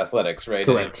that moves athletics, right?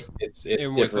 Correct. And it's and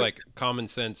different. with like common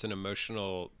sense and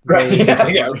emotional, Right. Yeah,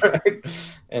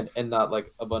 difference. right. And not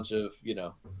like a bunch of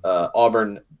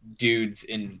Auburn dudes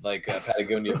in like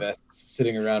Patagonia vests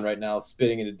sitting around right now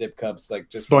spitting into dip cups, like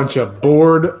just Bunch of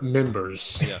board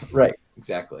members. yeah. right.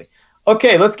 Exactly.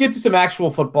 Okay, let's get to some actual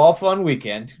football. Fun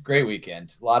weekend, great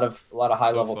weekend. A lot of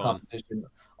high level fun. competition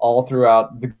all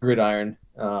throughout the gridiron.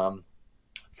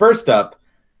 First up,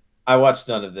 I watched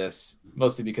none of this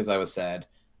mostly because I was sad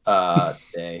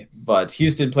today. But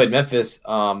Houston played Memphis.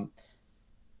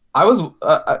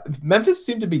 Memphis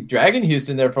seemed to be dragging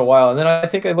Houston there for a while, and then I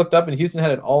think I looked up and Houston had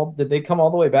it all. Did they come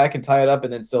all the way back and tie it up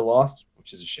and then still lost,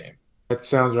 which is a shame. That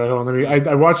sounds right. Hold on.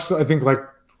 I watched, I think, like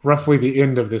roughly the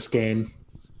end of this game.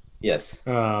 Yes.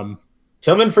 Um,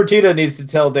 Tillman Fertitta needs to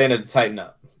tell Dana to tighten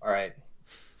up. All right.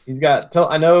 I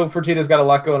know Fertitta's got a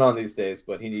lot going on these days,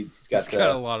 but he's got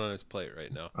a lot on his plate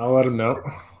right now. I'll let him know.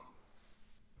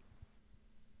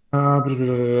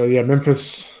 Yeah,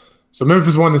 Memphis. So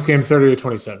Memphis won this game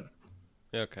 30-27.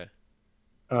 Okay.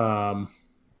 But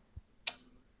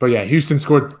yeah, Houston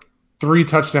scored 3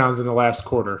 touchdowns in the last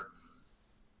quarter.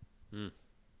 Must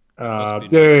be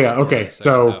nice Yeah. scoring Okay, the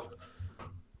second half.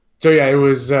 so yeah, it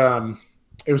was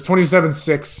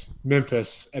 27-6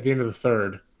 Memphis at the end of the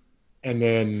third, and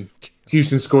then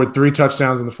Houston scored 3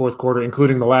 touchdowns in the fourth quarter,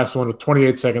 including the last one with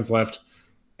 28 seconds left,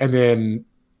 and then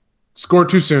scored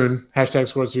too soon. #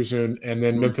 scored too soon, and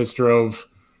then Memphis drove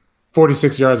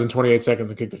 46 yards in 28 seconds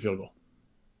and kicked the field goal.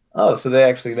 Oh, so they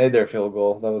actually made their field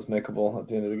goal. That was makeable at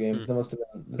the end of the game. That must have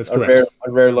been That's a correct.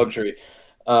 rare luxury.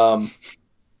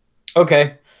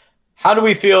 Okay. How do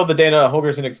we feel the Dana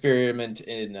Holgorsen experiment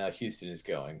in Houston is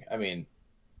going? I mean,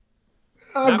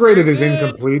 I'll Not grade it very as good.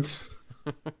 incomplete.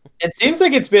 it seems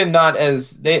like it's been not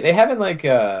as they haven't like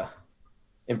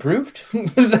improved.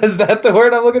 Is that the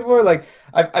word I'm looking for? Like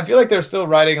I feel like they're still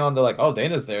riding on the like, oh,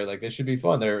 Dana's there, like this should be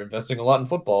fun. They're investing a lot in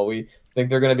football. We think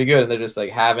they're going to be good, and they're just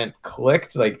like haven't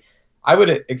clicked. Like I would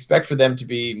expect for them to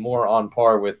be more on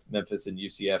par with Memphis and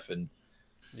UCF and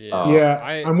Yeah.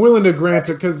 I'm willing to grant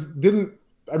it because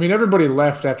everybody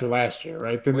left after last year,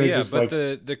 right? Then Well, they yeah, just but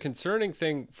like the concerning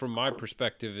thing from my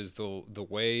perspective is the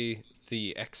way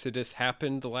the exodus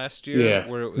happened last year. yeah.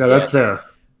 Where it was No, that's fair.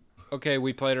 okay,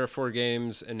 we played our 4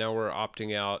 games and now we're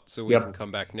opting out so we Yep. can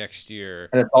come back next year.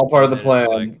 it's all part of the And then it's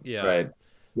plan. like, yeah. Right.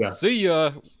 Yeah. See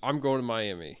ya. I'm going to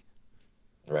Miami.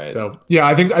 Right. So yeah,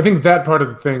 I think that part of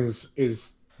the things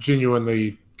is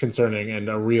genuinely concerning and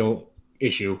a real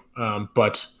issue.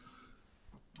 But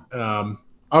I'm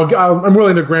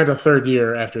willing to grant a third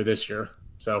year after this year.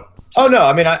 So Oh no,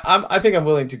 I mean I think I'm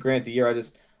willing to grant the year.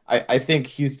 I think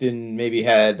Houston maybe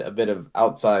had a bit of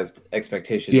outsized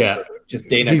expectations Yeah. for just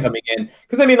Dana coming in.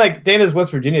 Because I mean like Dana's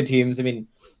West Virginia teams, I mean,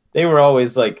 they were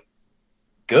always like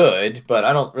good, but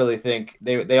I don't really think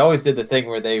they always did the thing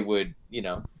where they would,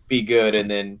 be good and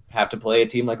then have to play a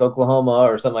team like Oklahoma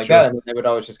or something like Sure. that, and then they would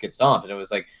always just get stomped. And it was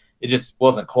like it just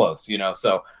wasn't close,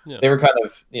 So Yeah. they were kind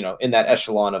of, in that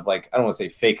echelon of like, I don't want to say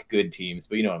fake good teams,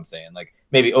 but you know what I'm saying? Like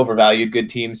maybe overvalued good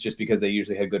teams just because they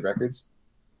usually had good records.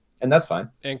 And that's fine.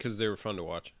 And because they were fun to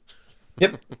watch.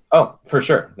 Yep. Oh, for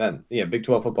sure. Then yeah, Big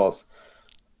 12 football's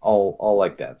all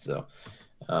like that. So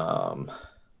all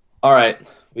right,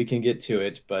 we can get to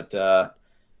it, but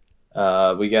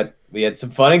we had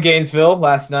some fun in Gainesville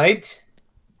last night.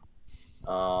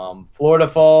 Florida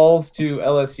falls to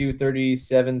LSU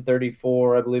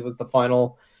 37-34, I believe was the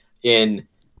final, in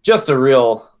just a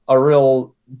real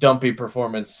dumpy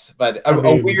performance by a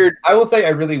really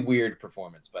weird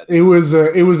performance by the it was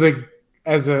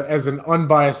as an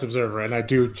unbiased observer, and I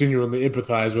do genuinely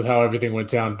empathize with how everything went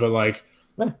down. But like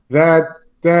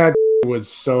that was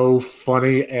so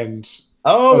funny and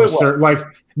absurd. Like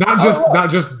not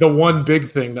just the one big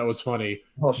thing that was funny,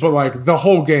 but like the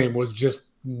whole game was just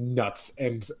nuts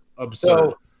and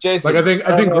absurd. So, Jason, like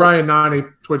I think Ryan Nani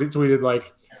tweeted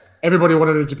like everybody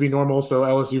wanted it to be normal, so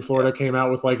LSU Florida came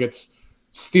out with like its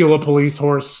steal a police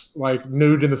horse like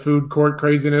nude in the food court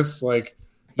craziness. Like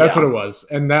that's what it was,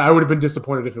 and I would have been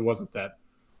disappointed if it wasn't that.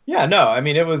 Yeah, no, I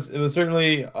mean it was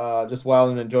certainly just wild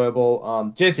and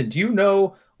enjoyable. Jason, do you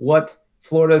know what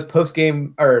LSU's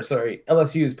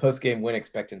post-game win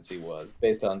expectancy was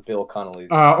based on Bill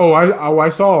Connolly's? I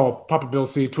saw Papa Bill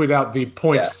C tweet out the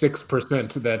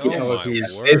 0.6% that Oh,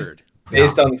 LSU's. my word.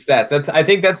 Based on the stats. I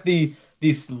think that's the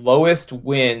slowest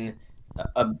win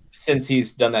since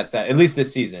he's done that stat, at least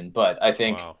this season. But I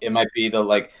think it might be the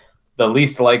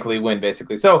least likely win,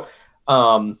 basically. So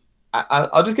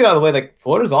I'll just get out of the way. Like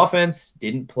Florida's offense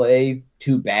didn't play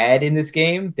too bad in this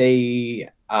game. They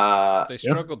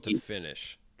struggled to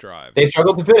finish. drive. They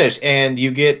struggled to finish, and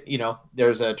you get,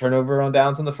 there's a turnover on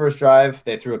downs on the first drive.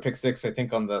 They threw a pick six, I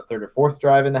think, on the third or fourth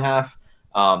drive in the half.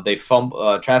 They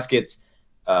fumble. Trask gets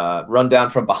run down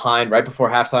from behind right before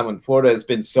halftime when Florida has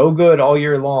been so good all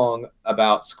year long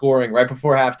about scoring right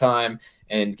before halftime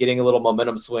and getting a little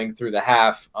momentum swing through the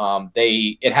half.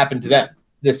 It happened to them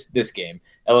this game.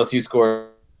 LSU scored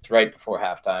right before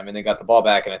halftime, and they got the ball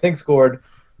back, and I think scored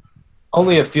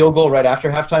only a field goal right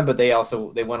after halftime, but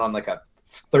they went on like a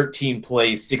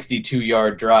 13-play,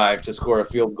 62-yard drive to score a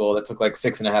field goal that took like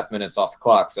 6.5 minutes off the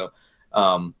clock. So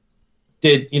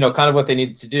did, kind of what they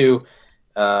needed to do.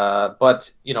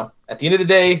 But, at the end of the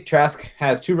day, Trask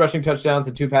has 2 rushing touchdowns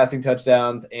and 2 passing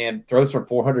touchdowns and throws for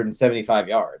 475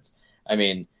 yards. I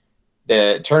mean,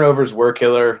 the turnovers were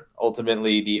killer.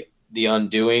 Ultimately, the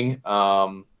undoing,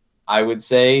 I would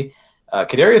say.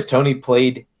 Kadarius Toney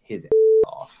played his ass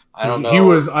off. I don't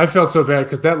know. I felt so bad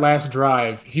because that last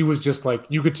drive, he was just like,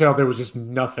 you could tell there was just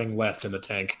nothing left in the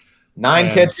tank.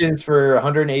 9 catches for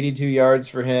 182 yards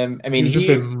for him. I mean, he's just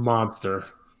a monster.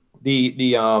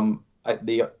 The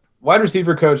wide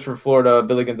receiver coach for Florida,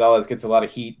 Billy Gonzalez, gets a lot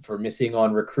of heat for missing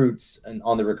on recruits and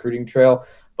on the recruiting trail,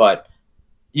 but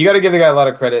you got to give the guy a lot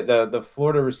of credit. The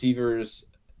Florida receivers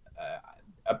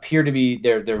appear to be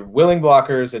they're willing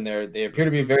blockers, and they appear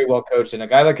to be very well coached. And a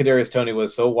guy like Kadarius Toney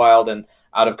was so wild and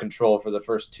out of control for the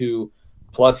first 2+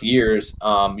 years.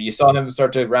 You saw him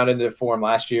start to round into form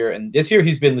last year, and this year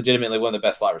he's been legitimately one of the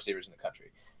best slot receivers in the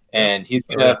country. And he's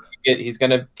gonna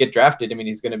get drafted. I mean,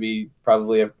 he's gonna be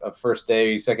probably a first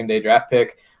day, second day draft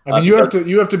pick. I mean, you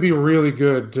have to be really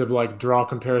good to like draw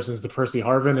comparisons to Percy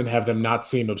Harvin and have them not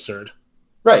seem absurd.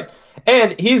 Right.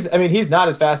 And he's not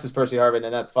as fast as Percy Harvin,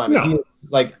 and that's fine. No.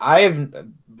 But I have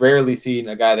rarely seen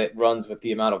a guy that runs with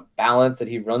the amount of balance that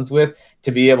he runs with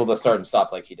to be able to start and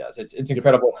stop like he does. It's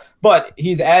incredible. But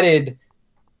he's added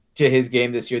to his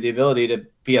game this year the ability to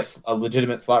be a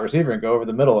legitimate slot receiver and go over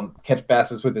the middle and catch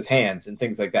passes with his hands and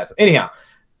things like that. So anyhow,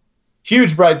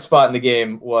 huge bright spot in the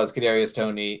game was Kadarius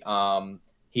Toney.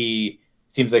 He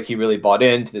seems like he really bought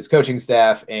into this coaching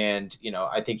staff, and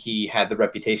I think he had the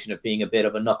reputation of being a bit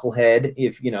of a knucklehead.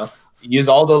 If use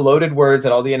all the loaded words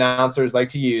that all the announcers like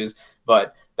to use,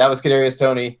 but that was Kadarius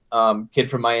Toney, kid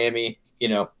from Miami.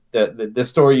 The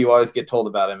story you always get told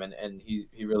about him, and he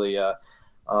really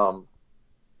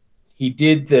he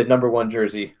did the number 1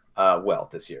 jersey well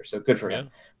this year, so good for him.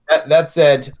 That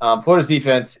said, Florida's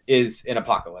defense is an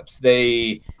apocalypse.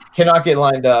 They cannot get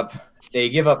lined up. They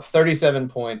give up 37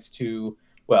 points to,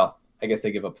 I guess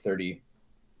they give up 30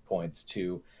 points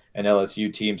to an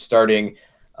LSU team starting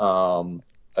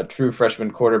a true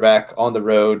freshman quarterback on the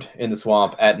road in the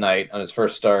swamp at night on his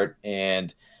first start.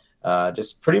 And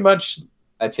just pretty much,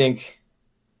 I think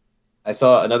I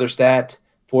saw another stat,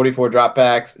 44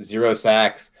 dropbacks, 0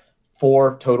 sacks,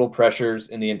 4 total pressures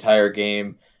in the entire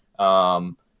game.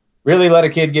 Really let a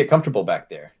kid get comfortable back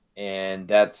there. And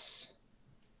that's,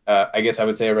 I guess I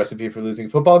would say, a recipe for losing a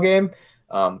football game.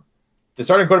 The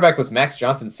starting quarterback was Max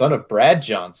Johnson, son of Brad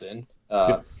Johnson,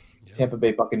 Tampa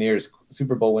Bay Buccaneers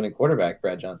Super Bowl winning quarterback,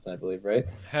 Brad Johnson, I believe, right?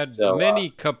 Had many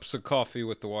cups of coffee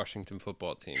with the Washington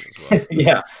football team as well.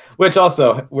 Yeah, which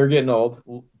also, we're getting old.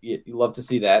 You love to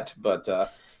see that. But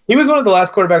he was one of the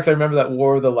last quarterbacks I remember that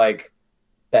wore the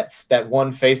that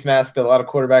one face mask that a lot of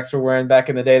quarterbacks were wearing back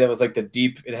in the day that was like the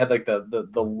deep, it had like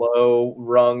the low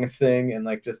rung thing and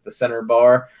like just the center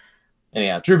bar. And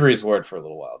yeah, Drew Brees wore it for a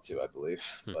little while too, I believe.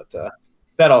 But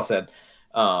that all said,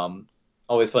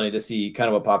 always funny to see kind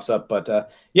of what pops up.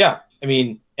 But yeah, I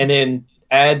mean, and then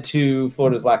add to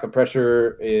Florida's lack of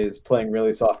pressure is playing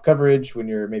really soft coverage when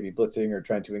you're maybe blitzing or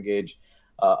trying to engage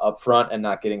up front and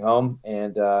not getting home.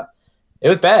 And it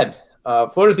was bad.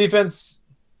 Florida's defense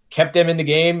kept them in the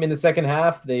game in the second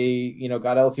half. They,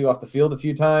 got LSU off the field a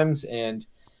few times. And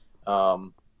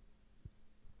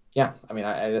yeah, I mean,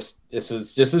 this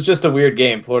was just a weird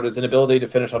game. Florida's inability to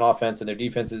finish on offense and their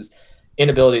defense's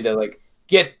inability to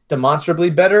get demonstrably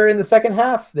better in the second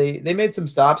half. They made some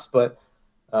stops, but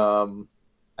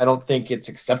I don't think it's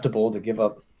acceptable to give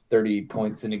up 30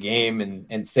 points in a game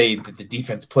and say that the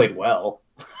defense played well,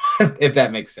 if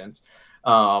that makes sense.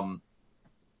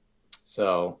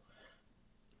 So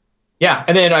yeah,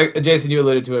 and then Jason, you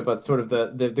alluded to it, but sort of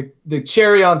the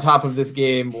cherry on top of this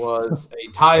game was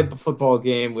a tied football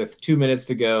game with 2 minutes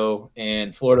to go,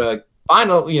 and Florida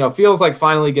feels like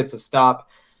finally gets a stop,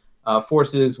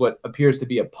 forces what appears to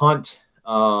be a punt.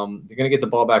 They're going to get the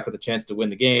ball back with a chance to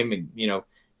win the game, and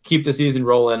keep the season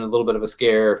rolling. A little bit of a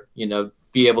scare,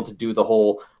 be able to do the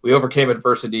whole we overcame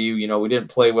adversity. We didn't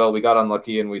play well, we got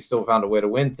unlucky, and we still found a way to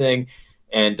win thing,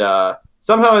 and.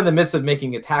 Somehow, in the midst of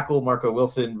making a tackle, Marco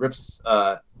Wilson rips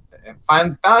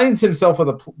finds himself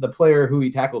with the player who he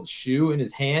tackled shoe in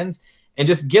his hands and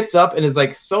just gets up and is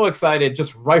like so excited,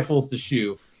 just rifles the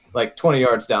shoe like 20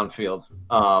 yards downfield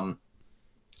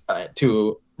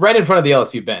to right in front of the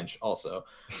LSU bench also,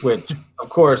 which of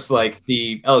course like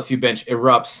the LSU bench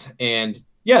erupts and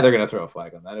yeah, they're going to throw a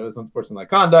flag on that. It was unsportsmanlike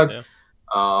conduct.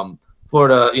 Yeah.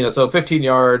 Florida, so 15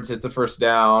 yards, it's a first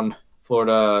down.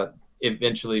 Florida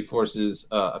eventually forces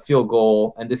a field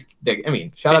goal, and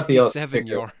shout out to the LSU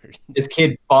yards. This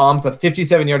kid bombs a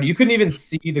 57-yard. You couldn't even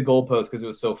see the goalpost because it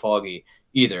was so foggy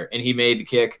either, and he made the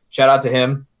kick. Shout out to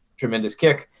him, tremendous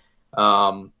kick.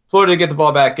 Florida get the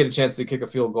ball back, get a chance to kick a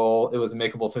field goal. It was a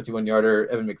makeable 51-yarder.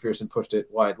 Evan McPherson pushed it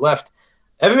wide left.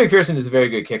 Evan McPherson is a very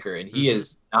good kicker, and he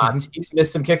is not. He's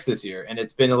missed some kicks this year, and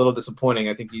it's been a little disappointing.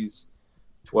 I think he's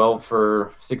 12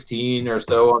 for 16 or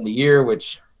so on the year,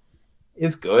 which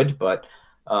is good, but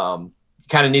you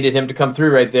kind of needed him to come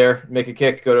through right there, make a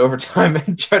kick, go to overtime,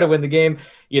 and try to win the game.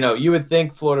 You would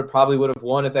think Florida probably would have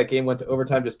won if that game went to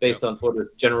overtime just based on Florida's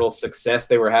general success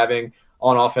they were having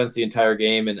on offense the entire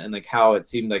game and like how it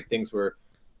seemed like things were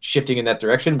shifting in that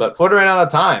direction. But Florida ran out of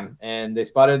time, and they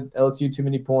spotted LSU too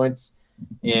many points,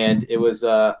 and it was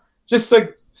just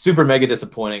like super mega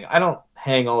disappointing. I don't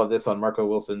hang all of this on Marco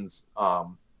Wilson's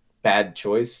bad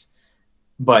choice,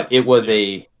 but it was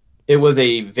a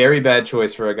very bad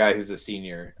choice for a guy who's a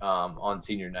senior on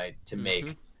senior night to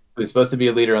make, who's supposed to be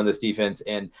a leader on this defense.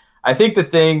 And I think the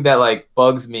thing that like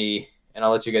bugs me, and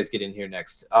I'll let you guys get in here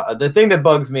next, the thing that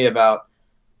bugs me about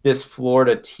this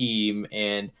Florida team,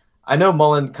 and I know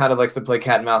Mullen kind of likes to play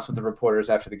cat and mouse with the reporters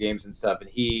after the games and stuff, and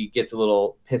he gets a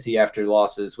little pissy after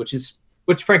losses,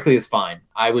 which frankly is fine.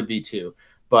 I would be too.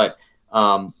 But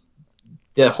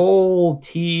the whole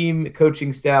team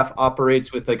coaching staff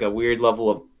operates with like a weird level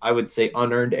of, I would say,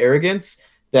 unearned arrogance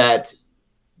that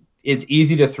it's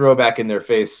easy to throw back in their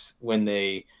face when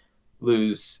they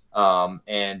lose.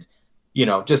 I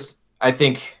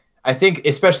think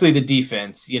especially the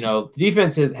defense, the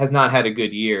defense has not had a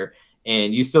good year,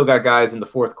 and you still got guys in the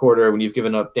fourth quarter when you've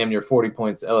given up damn near 40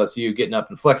 points to LSU getting up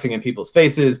and flexing in people's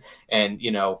faces and,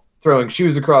 throwing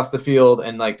shoes across the field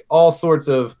and like all sorts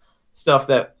of stuff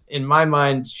that in my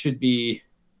mind should be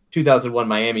 2001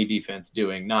 Miami defense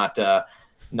doing, not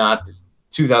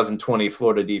 2020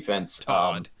 Florida defense.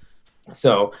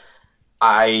 So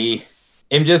I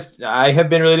have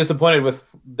been really disappointed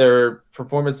with their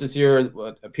performance this year,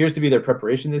 what appears to be their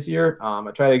preparation this year. I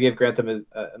try to give Grantham as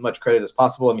much credit as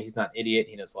possible. I mean, he's not an idiot.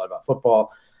 He knows a lot about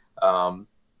football,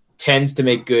 tends to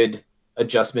make good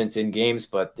adjustments in games,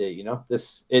 but you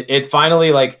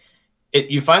finally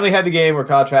you finally had the game where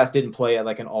Kyle Trask didn't play at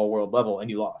like an all-world level and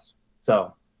you lost.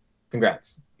 So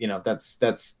congrats. So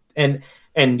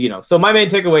my main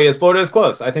takeaway is Florida is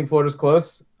close. I think Florida's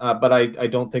close, but I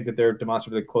don't think that they're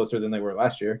demonstrably closer than they were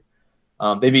last year.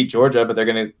 They beat Georgia, but they're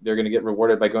gonna get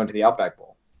rewarded by going to the Outback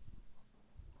Bowl.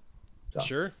 So.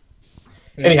 Sure.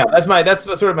 Anyhow, that's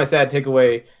sort of my sad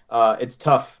takeaway. It's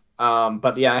tough,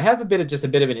 but yeah, I have a bit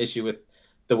of an issue with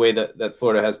the way that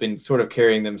Florida has been sort of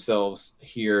carrying themselves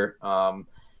here.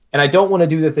 And I don't want to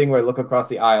do the thing where I look across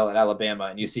the aisle at Alabama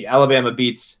and you see Alabama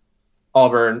beats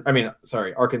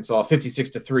Arkansas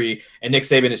 56-3, and Nick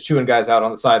Saban is chewing guys out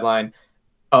on the sideline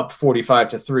up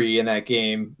 45-3 in that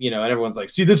game, and everyone's like,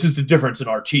 see, this is the difference in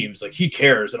our teams. Like, he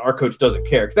cares and our coach doesn't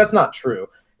care, because that's not true.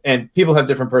 And people have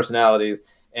different personalities,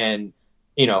 and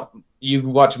you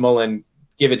watch Mullen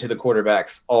give it to the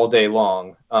quarterbacks all day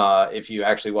long if you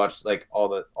actually watch like all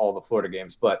the Florida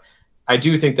games. But I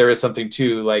do think there is something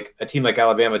to like a team like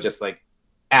Alabama just like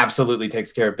absolutely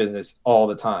takes care of business all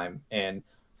the time, and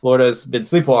Florida's been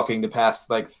sleepwalking the past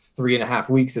like 3.5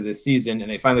 weeks of this season, and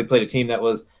they finally played a team that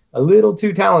was a little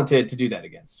too talented to do that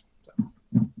against. So,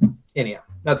 anyhow,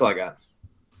 that's all I got.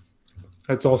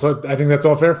 I think that's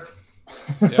all fair.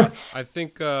 Yeah, I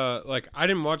think I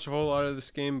didn't watch a whole lot of this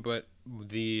game, but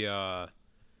I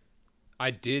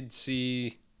did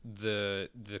see the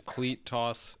cleat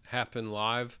toss happen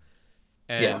live,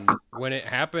 and when it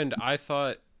happened, I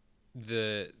thought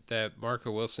that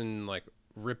Marco Wilson like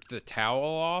ripped the towel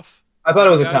off. I thought it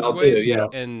was a towel too, yeah.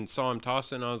 And saw him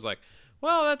toss it, and I was like,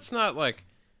 well, that's not a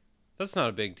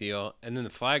big deal. And then the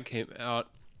flag came out,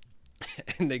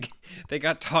 and they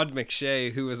got Todd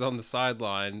McShay, who was on the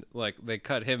sideline. Like, they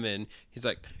cut him in. He's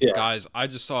like, guys, I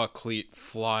just saw a cleat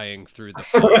flying through the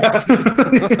fog.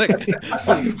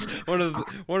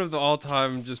 one of the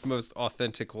all-time just most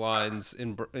authentic lines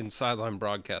in sideline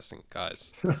broadcasting.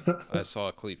 Guys, I saw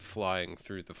a cleat flying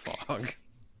through the fog.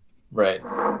 Right.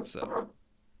 So,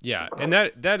 yeah, and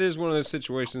that is one of those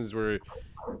situations where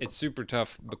it's super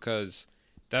tough, because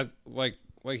that, like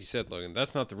you said, Logan,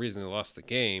 that's not the reason they lost the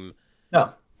game.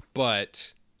 No.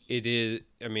 but it is.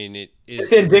 I mean, it is.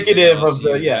 It's indicative of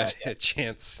LSU the had a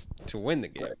chance to win the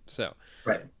game. So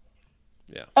right.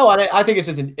 Yeah. Oh, and I think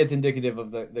it's indicative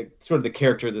of the sort of the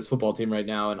character of this football team right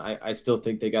now, and I still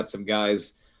think they got some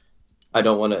guys. I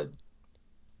don't want to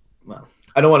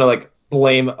like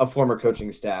blame a former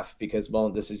coaching staff because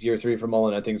Mullen. This is year 3 for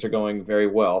Mullen, and things are going very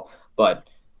well. But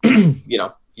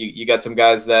you got some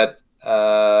guys that.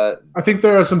 I think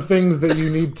there are some things that you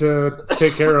need to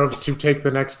take care of to take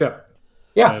the next step.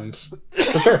 Yeah, and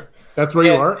for sure. That's where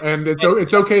you are, and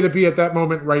it's okay to be at that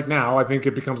moment right now. I think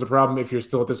it becomes a problem if you're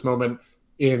still at this moment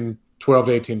in 12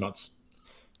 to 18 months.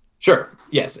 Sure.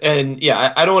 Yes. And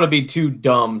yeah, I don't want to be too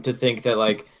dumb to think that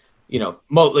like, you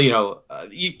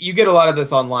get a lot of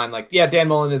this online. Like, yeah, Dan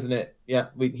Mullen isn't it. Yeah.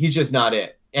 He's just not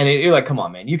it. And you're like, come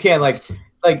on, man, you can't like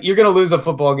you're going to lose a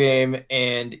football game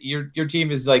and your team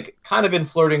is like kind of been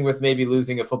flirting with maybe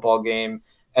losing a football game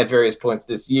at various points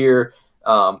this year.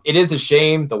 It is a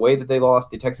shame the way that they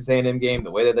lost the Texas A&M game, the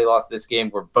way that they lost this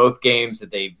game were both games that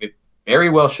they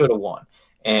very well should have won.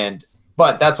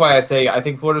 But that's why I say I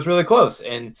think Florida's really close,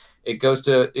 and it goes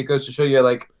to show you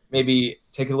like maybe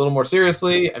take it a little more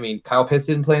seriously. I mean, Kyle Pitts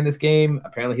didn't play in this game.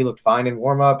 Apparently, he looked fine in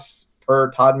warmups per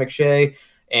Todd McShay,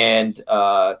 and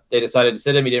they decided to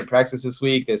sit him. He didn't practice this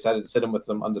week. They decided to sit him with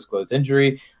some undisclosed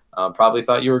injury. Probably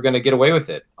thought you were going to get away with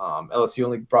it. LSU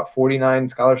only brought 49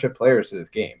 scholarship players to this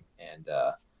game,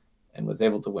 and was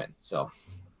able to win. So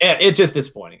it's just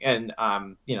disappointing, and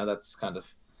that's kind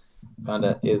of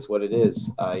is what it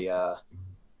is. You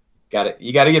got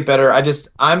to get better.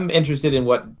 I'm interested in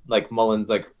what like Mullen's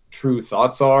like true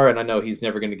thoughts are, and I know he's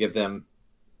never going to give them,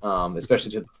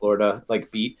 especially to the Florida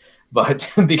like beat,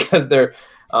 but because they're,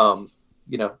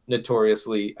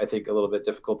 notoriously I think a little bit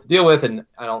difficult to deal with, and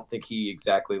I don't think he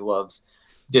exactly loves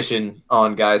dishing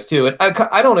on guys too. And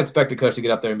I don't expect a coach to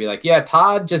get up there and be like, yeah,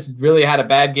 Todd just really had a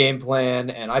bad game plan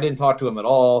and I didn't talk to him at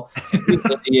all.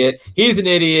 He's an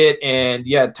idiot. And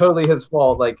yeah, totally his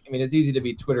fault. Like, I mean, it's easy to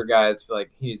be Twitter guys feel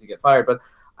like he needs to get fired, but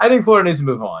I think Florida needs to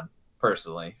move on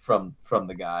personally from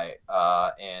the guy.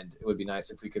 And it would be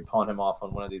nice if we could pawn him off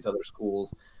on one of these other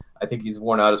schools. I think he's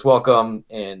worn out his welcome.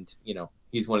 And,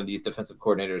 he's one of these defensive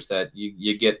coordinators that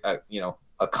you get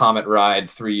a Comet ride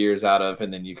 3 years out of,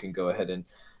 and then you can go ahead and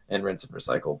rinse and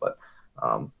recycle. But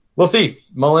we'll see.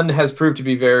 Mullen has proved to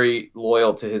be very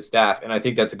loyal to his staff, and I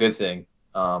think that's a good thing.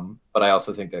 But I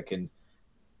also think that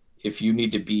if you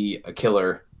need to be a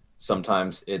killer,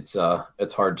 sometimes it's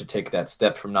hard to take that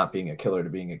step from not being a killer to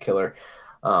being a killer.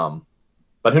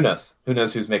 But who knows? Who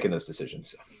knows who's making those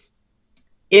decisions?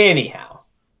 Anyhow.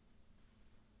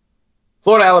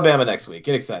 Florida, Alabama next week.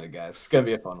 Get excited, guys. It's gonna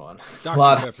be a fun one.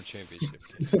 Dr. Pepper Championship.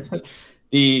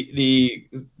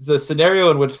 The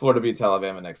scenario in which Florida beats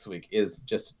Alabama next week is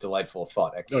just a delightful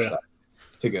thought exercise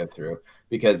to go through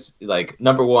because, like,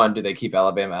 number one, do they keep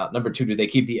Alabama out? Number two, do they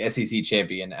keep the SEC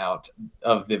champion out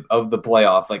of the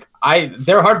playoff? Like,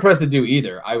 they're hard pressed to do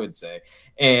either, I would say,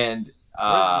 and.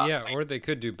 Or they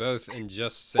could do both and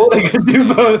just. Or they could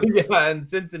do both, yeah. And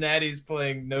Cincinnati's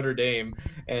playing Notre Dame,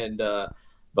 and.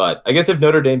 But I guess if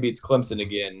Notre Dame beats Clemson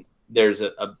again, there's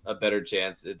a better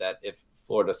chance that if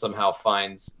Florida somehow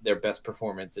finds their best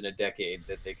performance in a decade,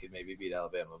 that they could maybe beat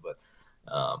Alabama. But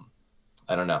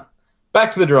I don't know.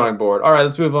 Back to the drawing board. All right,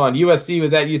 let's move on. USC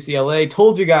was at UCLA.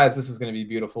 Told you guys this was going to be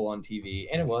beautiful on TV,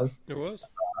 and it was. It was.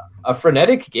 A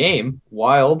frenetic game,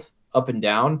 wild, up and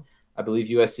down. I believe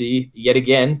USC, yet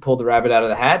again, pulled the rabbit out of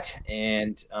the hat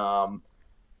and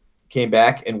came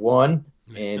back and won.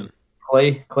 Man. And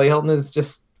Clay Helton is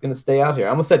just going to stay out here.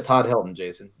 I almost said Todd Helton,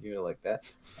 Jason. You're going to like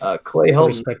that. Clay Helton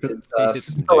is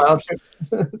still out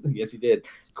here. Yes, he did.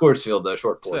 Coors Field,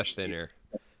 short porch. Thin air.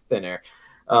 Thin air.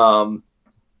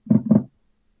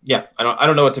 Yeah, I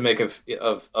don't know what to make of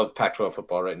Pac-12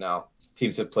 football right now.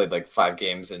 Teams have played like 5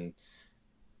 games, and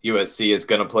USC is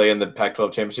going to play in the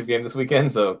Pac-12 championship game this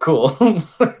weekend. So cool.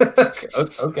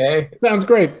 Okay, sounds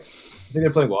great. I think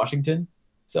they're playing Washington.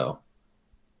 So.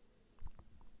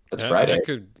 That's Friday. That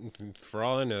could, for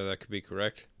all I know, that could be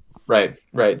correct. Right.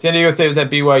 San Diego State was at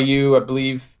BYU. I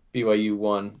believe BYU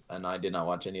won, and I did not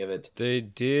watch any of it. They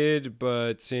did,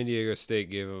 but San Diego State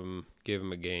gave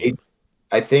them a game.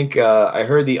 I think I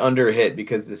heard the under hit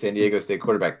because the San Diego State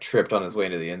quarterback tripped on his way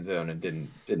into the end zone and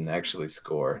didn't actually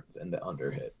score, and the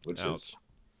under hit, which is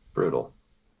brutal.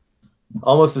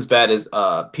 Almost as bad as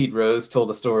Pete Rose told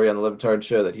a story on the Levitard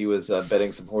show that he was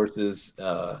betting some horses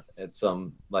at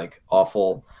some like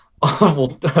awful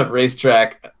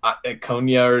racetrack at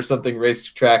Konya or something,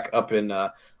 racetrack up in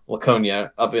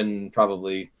Laconia, up in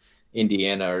probably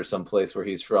Indiana or someplace where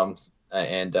he's from,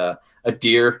 and a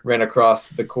deer ran across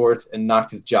the course and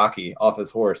knocked his jockey off his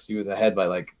horse. He was ahead by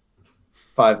like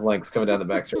 5 lengths coming down the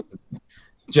backstretch.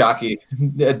 Jockey,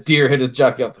 a deer hit his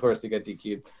jockey off the horse. He got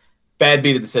DQ'd. Bad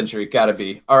beat of the century, gotta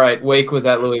be. All right, Wake was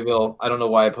at Louisville. I don't know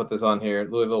why I put this on here.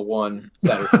 Louisville won.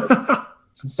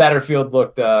 Satterfield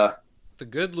looked. The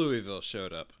good Louisville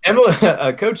showed up. Emily,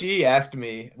 Coach E asked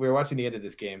me. We were watching the end of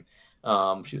this game.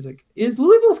 She was like, "Is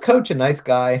Louisville's coach a nice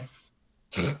guy?"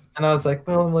 And I was like,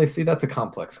 "Well, Emily, see, that's a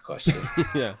complex question.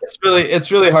 Yeah,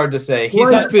 it's really hard to say.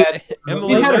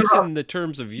 Emily, nice in the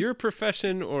terms of your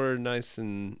profession, or nice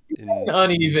in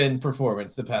uneven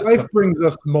performance the past. Life brings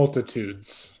us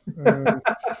multitudes.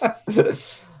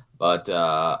 But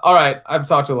all right, I've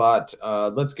talked a lot.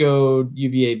 Let's go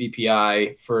UVA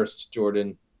VPI first,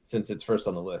 Jordan, since it's first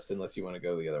on the list. Unless you want to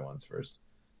go the other ones first.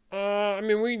 I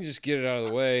mean, we can just get it out of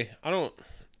the way. I don't.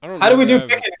 How do we do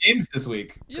picking games this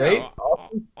week? Yeah, right?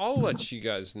 I'll let you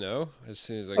guys know as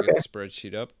soon as I get the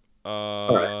spreadsheet up.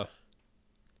 All right.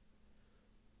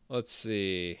 Let's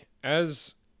see.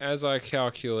 As I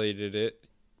calculated it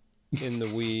in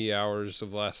the wee hours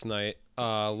of last night,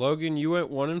 Logan, you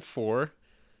went 1-4.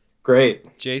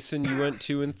 Great. Jason, you went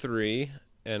 2-3,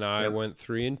 and I went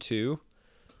 3-2.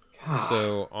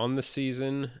 So on the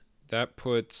season, that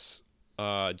puts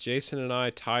Jason and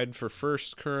I tied for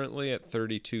first currently at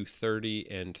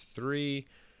 32-30-3.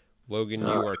 Logan, you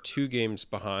are 2 games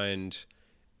behind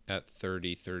at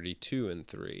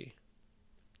 30-32-3.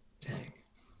 Dang.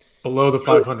 Below the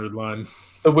 500 line.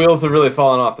 The wheels have really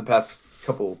fallen off the past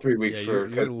 3 weeks. You're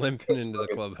limping into the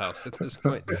clubhouse at this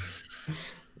point.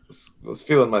 Was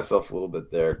feeling myself a little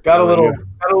bit there. Got a little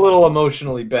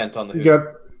emotionally bent on the hoops.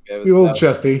 You're a little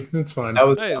chesty. That's fine.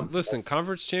 Hey, listen,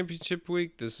 conference championship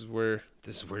week. This is where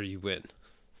you win.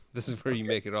 This is where you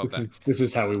make it all back. This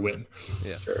is how we win.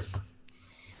 Yeah. Sure.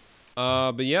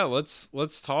 But yeah, let's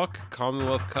talk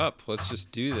Commonwealth Cup. Let's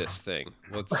just do this thing.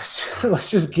 Let's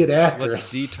just get after it.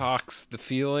 Let's detox the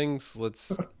feelings.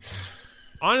 Let's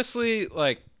honestly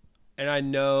and I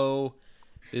know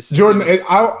this is Jordan.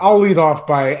 I'll lead off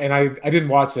by, and I didn't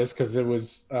watch this because it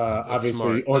was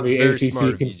obviously on the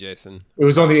ACC. Jason. It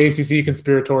was on the ACC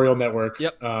Conspiratorial Network.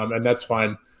 Yep. And that's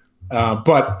fine.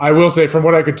 But I will say, from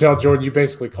what I could tell, Jordan, you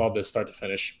basically called this start to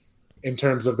finish in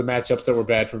terms of the matchups that were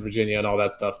bad for Virginia and all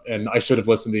that stuff. And I should have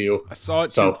listened to you. I saw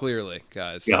it too clearly,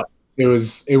 guys. Yeah, it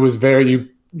was very, you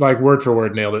word for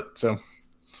word nailed it. So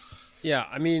yeah,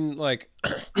 I mean,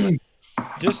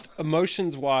 just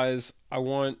emotions wise, I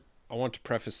want to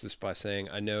preface this by saying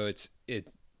I know it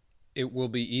will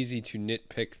be easy to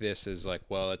nitpick this as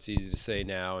well, it's easy to say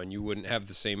now, and you wouldn't have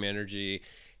the same energy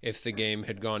if the game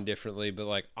had gone differently.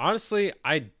 But honestly,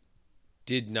 I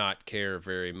did not care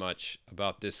very much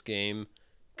about this game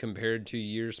compared to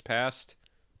years past.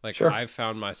 Sure. I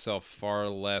found myself far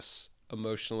less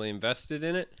emotionally invested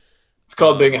in it. It's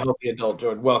called being a healthy adult,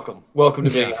 Jordan. Welcome to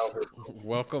being a healthy adult.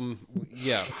 Welcome.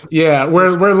 Yeah. Yeah,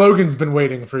 where Logan's been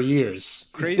waiting for years.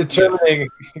 Crazy, determining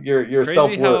your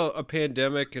self-worth. Crazy how a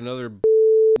pandemic and other in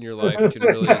your life can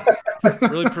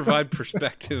really provide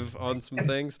perspective on some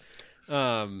things.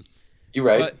 You're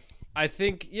right. But I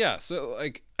think, yeah, so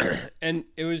and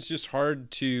it was just hard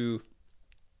to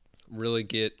really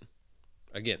get,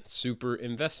 again, super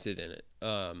invested in it.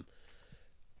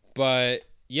 But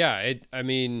yeah,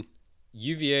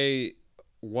 UVA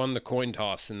won the coin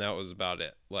toss, and that was about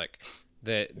it.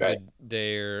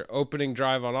 Their opening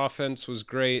drive on offense was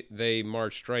great. They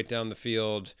marched right down the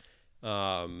field.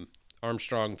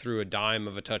 Armstrong threw a dime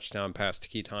of a touchdown pass to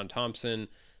Keaton Thompson.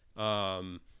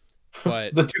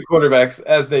 But the 2 quarterbacks,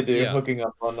 as they do, hooking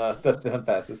up on touchdown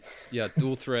passes. Yeah,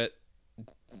 dual threat,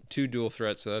 2 dual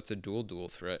threats. So that's a dual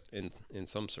threat in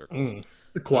some circles.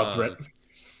 The quad threat.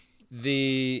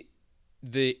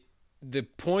 The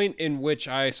point in which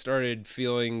I started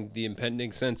feeling the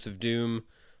impending sense of doom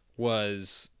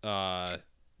was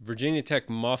Virginia Tech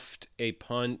muffed a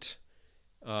punt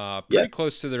pretty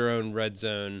close to their own red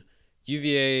zone.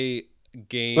 UVA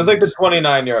gained. It was the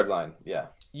 29-yard line. Yeah.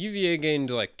 UVA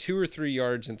gained 2 or 3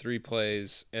 yards in 3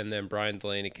 plays, and then Brian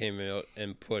Delaney came out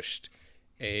and pushed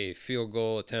a field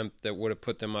goal attempt that would have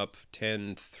put them up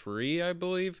 10-3, I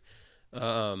believe,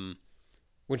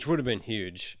 which would have been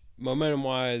huge.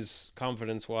 Momentum-wise,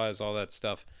 confidence-wise, all that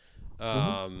stuff.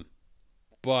 But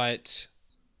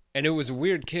it was a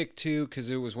weird kick, too, because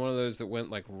it was one of those that went,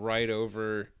 right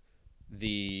over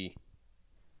the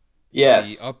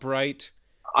upright.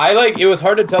 It was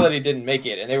hard to tell that he didn't make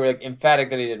it, and they were emphatic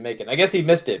that he didn't make it. I guess he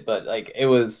missed it, but it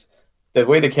was the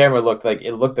way the camera looked, like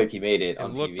it looked like he made it. It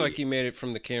on looked TV. like he made it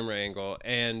from the camera angle,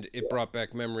 and it brought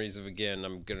back memories of, again,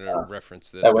 I'm gonna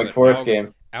reference this, that Wake Forest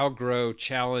game. Al Groh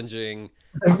challenging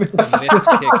the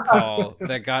missed kick call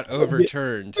that got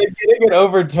overturned. Getting it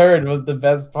overturned was the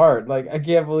best part. Like, I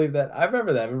can't believe that. I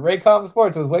remember that. Raycom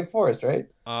Sports was Wake Forest, right?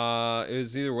 It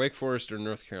was either Wake Forest or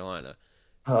North Carolina.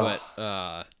 Oh.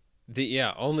 But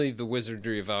only the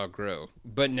wizardry of Al Groh.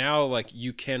 But now, like,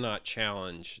 you cannot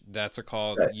challenge. That's a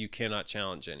call that you cannot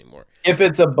challenge anymore. If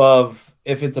it's above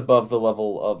the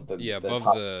level of the above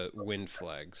top. the wind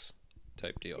flags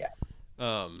type deal.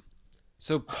 Yeah.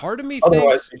 So part of me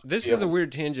Otherwise, thinks this is a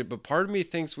weird tangent, but part of me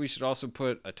thinks we should also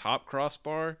put a top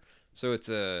crossbar. So it's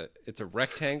a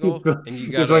rectangle, and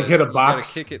you got like hit a You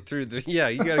box. gotta kick it through the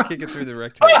you gotta kick it through the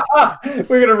rectangle.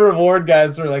 We're gonna reward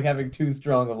guys for like having too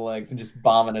strong of legs and just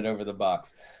bombing it over the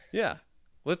box. Yeah,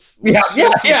 let's Yeah. show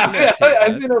some finesse here, I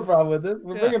guys. see no problem with this.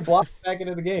 We're bringing blocks back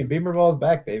into the game. Beamer ball's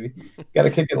back, baby. Got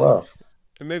to kick it low.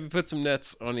 And maybe put some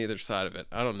nets on either side of it.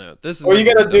 I don't know. This is Or you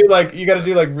gotta do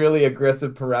like really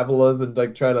aggressive parabolas and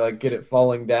like try to like get it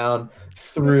falling down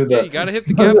through the. you gotta hit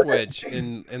the gap wedge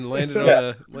and land it on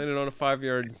a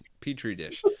 5-yard petri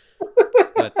dish.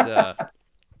 But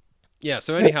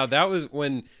so anyhow, that was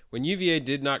when UVA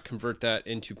did not convert that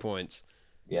into points.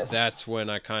 Yes. That's when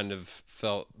I kind of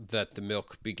felt that the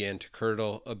milk began to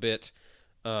curdle a bit.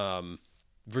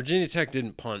 Virginia Tech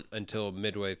didn't punt until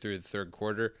midway through the third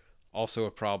quarter. Also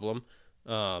a problem.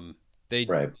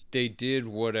 They did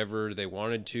whatever they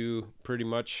wanted to pretty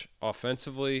much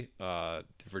offensively. The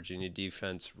Virginia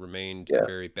defense remained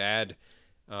very bad.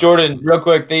 Jordan, real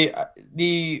quick,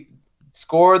 the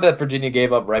score that Virginia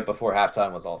gave up right before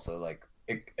halftime was also like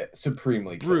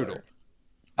supremely brutal.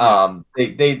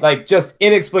 They like just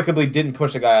inexplicably didn't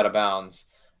push a guy out of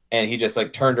bounds, and he just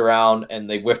like turned around and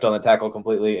they whiffed on the tackle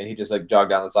completely, and he just like jogged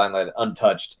down the sideline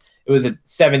untouched. It was a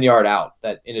 7-yard out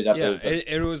that ended up as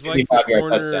it was like the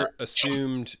corner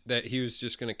assumed that he was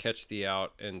just going to catch the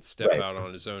out and step out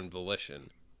on his own volition.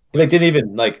 He like didn't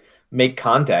even like make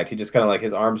contact. He just kind of like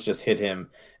his arms just hit him,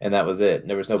 and that was it. And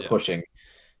there was no pushing.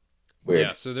 Weird.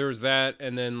 Yeah, so there was that,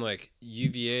 and then like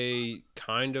UVA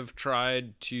kind of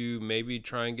tried to maybe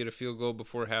try and get a field goal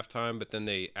before halftime, but then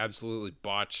they absolutely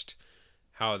botched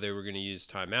how they were going to use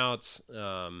timeouts.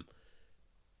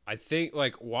 I think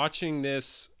like watching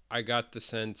this, I got the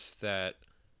sense that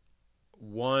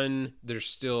one, there's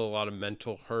still a lot of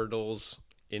mental hurdles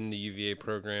in the UVA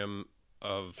program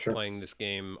of playing this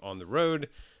game on the road.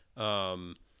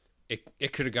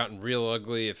 It could have gotten real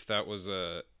ugly if that was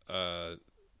a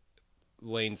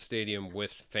Lane Stadium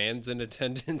with fans in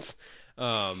attendance,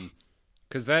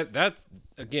 because that's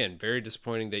again very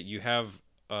disappointing that you have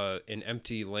an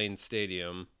empty Lane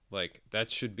Stadium. Like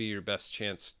that should be your best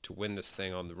chance to win this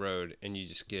thing on the road, and you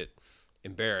just get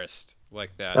embarrassed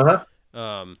like that.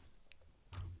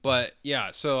 But yeah,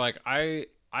 so like I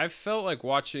felt like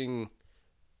watching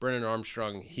Brennan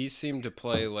Armstrong. He seemed to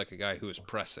play like a guy who was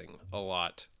pressing a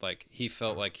lot. Like he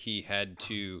felt like he had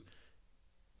to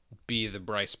be the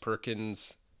Bryce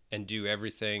Perkins and do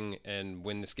everything and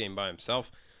win this game by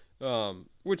himself,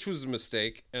 which was a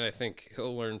mistake, and I think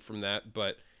he'll learn from that.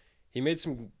 But he made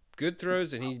some good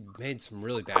throws, and he made some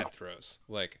really bad throws,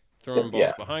 like throwing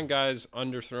balls behind guys,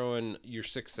 underthrowing your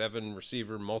 6'7"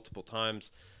 receiver multiple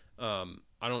times.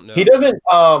 I don't know. He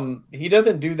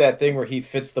doesn't do that thing where he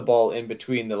fits the ball in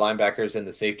between the linebackers and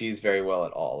the safeties very well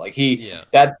at all. Like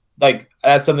that's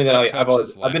something that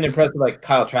I've been impressed with, like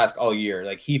Kyle Trask all year.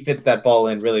 Like he fits that ball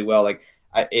in really well. Like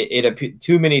it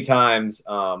too many times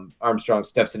Armstrong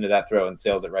steps into that throw and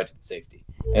sails it right to the safety.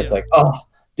 And it's like, oh,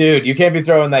 dude, you can't be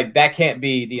throwing like that. Can't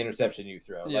be the interception you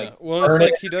throw. Yeah, like, well, it's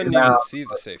like he doesn't even see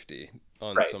the safety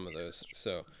on some of those.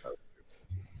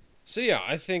 So yeah,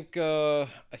 I think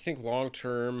long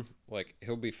term, like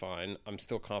he'll be fine. I'm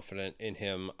still confident in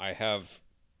him. I have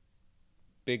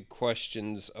big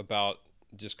questions about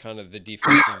just kind of the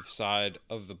defensive side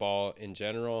of the ball in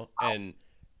general, and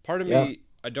part of me,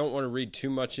 I don't want to read too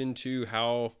much into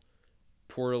how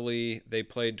poorly they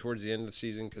played towards the end of the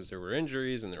season because there were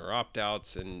injuries and there were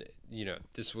opt-outs, and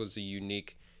this was a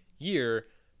unique year,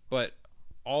 but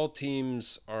all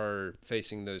teams are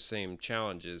facing those same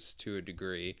challenges to a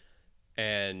degree.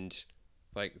 And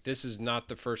like this is not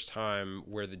the first time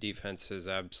where the defense has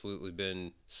absolutely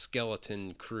been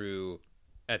skeleton crew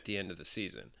at the end of the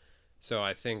season. So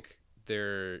I think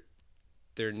there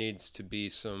needs to be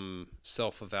some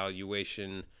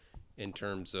self-evaluation in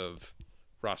terms of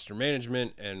roster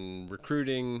management and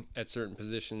recruiting at certain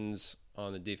positions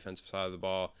on the defensive side of the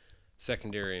ball,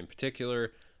 secondary in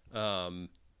particular. So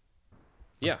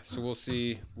we'll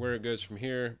see where it goes from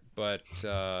here. But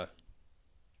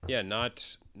Yeah,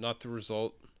 not the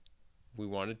result we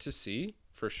wanted to see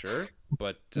for sure,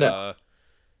 but No.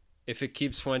 if it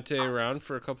keeps Fuente around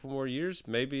for a couple more years,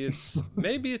 maybe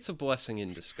it's a blessing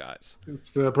in disguise.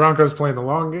 It's the Broncos playing the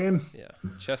long game. Yeah,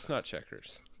 chestnut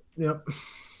checkers. Yep.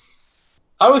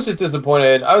 I was just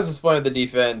disappointed. I was disappointed in the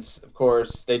defense. Of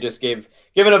course, they just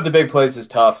giving up the big plays is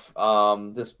tough.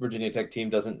 This Virginia Tech team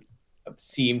doesn't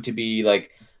seem to be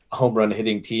like a home run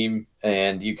hitting team,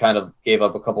 and you kind of gave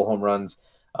up a couple home runs,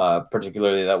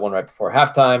 particularly that one right before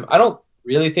halftime. I don't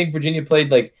really think Virginia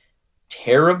played like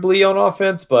terribly on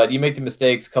offense, but you make the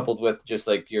mistakes coupled with just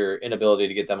like your inability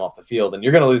to get them off the field, and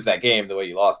you're going to lose that game the way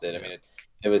you lost it. I mean,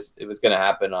 it was going to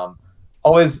happen.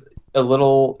 Always a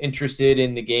little interested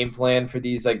in the game plan for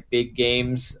these like big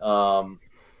games.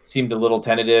 Seemed a little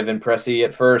tentative and pressy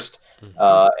at first,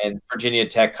 and Virginia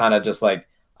Tech kind of just like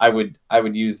I would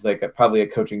use like probably a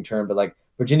coaching term, but like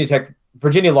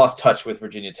Virginia lost touch with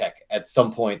Virginia Tech at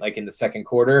some point, like in the second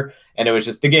quarter, and it was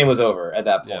just the game was over at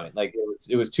that point. Yeah. Like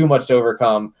it was too much to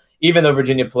overcome. Even though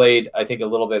Virginia played, I think, a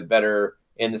little bit better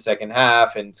in the second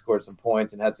half and scored some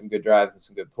points and had some good drives and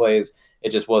some good plays, it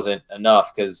just wasn't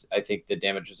enough because I think the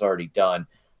damage was already done.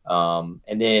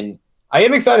 And then I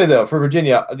am excited though for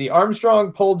Virginia. The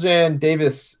Armstrong, Poljan,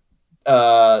 Davis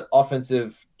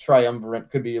offensive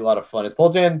triumvirate could be a lot of fun. Is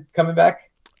Poljan coming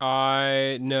back?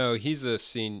 No, he's a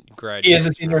senior graduate. He is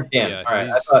a senior. Damn. Yeah, all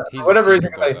right. He's whatever.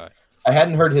 I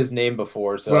hadn't heard his name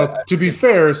before. So well, to be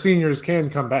fair, seniors can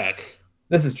come back.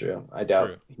 This is true. I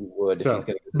doubt he would. So, if he's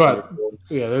going to get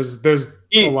yeah, there's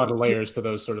a lot of layers to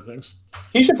those sort of things.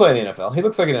 He should play in the NFL. He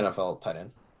looks like an NFL tight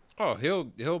end. Oh,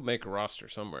 he'll make a roster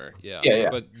somewhere. Yeah. Yeah.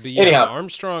 But yeah, anyhow,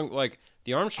 Armstrong, like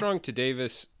the Armstrong to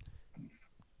Davis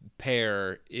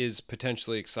pair is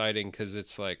potentially exciting because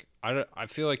it's like I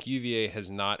feel like UVA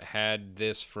has not had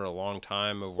this for a long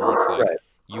time of where it's like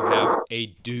you have a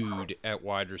dude at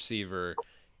wide receiver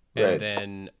and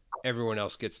then everyone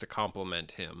else gets to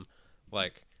complement him.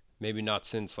 Like maybe not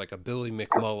since like a Billy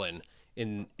McMullen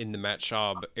in the Matt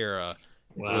Schaub era.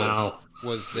 Wow.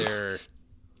 Was there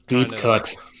deep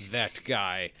cut that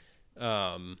guy?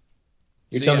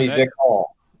 You're telling me Vic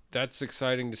Hall. That's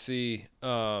exciting to see.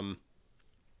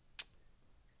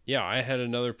 Yeah, I had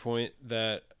another point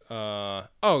that I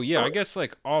guess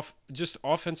like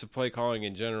offensive play calling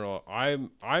in general.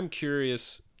 I'm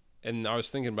curious, and I was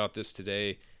thinking about this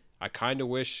today. I kind of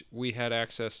wish we had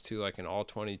access to like an all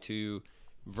 22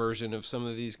 version of some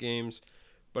of these games,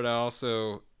 but I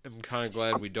also am kind of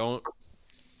glad we don't,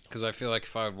 because I feel like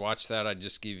if I would watch that, I'd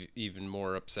just get even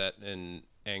more upset and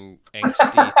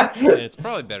angsty, and it's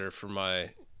probably better for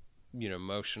my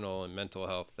emotional and mental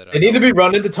health. That they need to be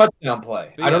running the touchdown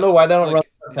play. I don't know why they don't run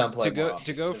the touchdown play.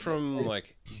 To go from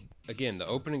like, again, the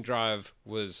opening drive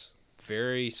was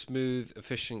very smooth,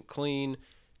 efficient, clean,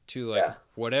 to like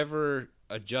whatever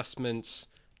adjustments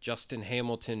Justin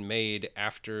Hamilton made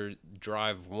after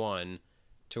drive one,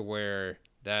 to where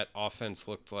that offense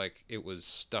looked like it was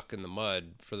stuck in the mud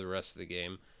for the rest of the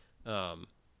game. Credit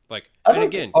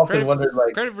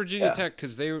Virginia Tech,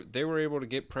 because they were able to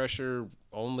get pressure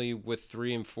only with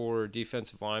 3 and 4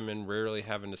 defensive linemen, rarely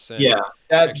having to send. Yeah,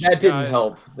 that didn't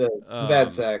help. The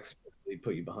bad sacks they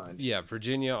put you behind. Yeah,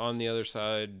 Virginia on the other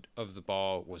side of the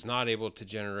ball was not able to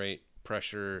generate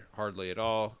pressure hardly at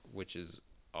all, which is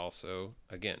also,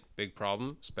 again, big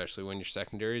problem, especially when your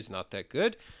secondary is not that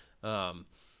good.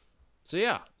 So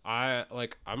yeah, I'm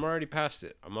already past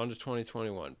it. I'm on to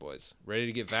 2021, boys. Ready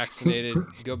to get vaccinated.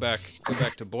 go back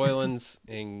to Boylan's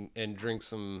and drink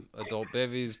some adult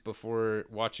bevies before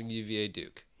watching UVA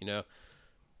Duke.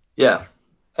 Yeah,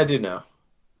 I do know.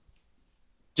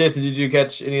 Jason, did you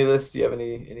catch any of this? Do you have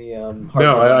any?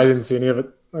 No, I didn't see any of it.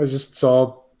 I just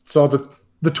saw the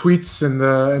tweets and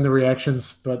the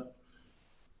reactions, but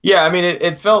yeah, I mean,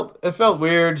 it felt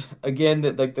weird again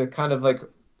that like the kind of like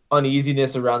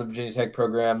uneasiness around the Virginia Tech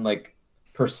program like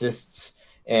persists,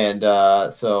 and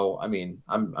so I mean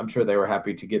I'm sure they were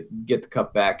happy to get the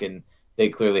cup back, and they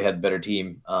clearly had a better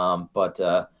team.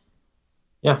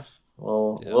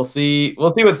 We'll see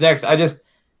what's next.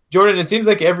 Jordan, it seems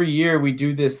like every year we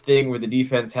do this thing where the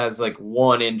defense has like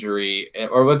one injury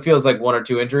or what feels like 1 or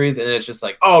 2 injuries, and then it's just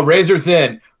like, oh, razor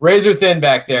thin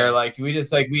back there. Like we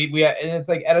just like we and it's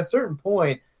like at a certain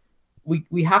point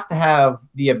we have to have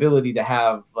the ability to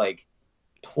have like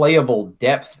playable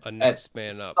depth at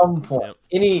some point.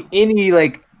 Yep. Any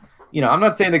like, I'm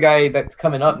not saying the guy that's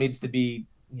coming up needs to be,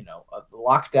 a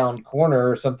lockdown corner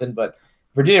or something, but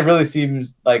Virginia really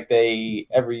seems like they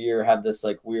every year have this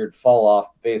like weird fall off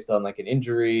based on like an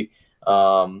injury,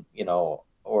 or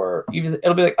or even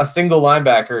it'll be like a single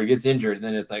linebacker gets injured, and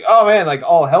then it's like, oh man, like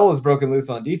all hell is broken loose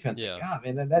on defense. Yeah. Like, God,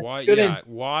 man, that Why? shouldn't Yeah.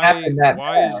 Why? happen that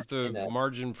Why is bad the in a-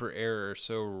 margin for error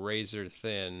so razor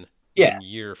thin Yeah. in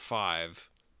year 5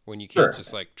 when you Sure. can't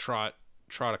just like trot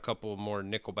a couple more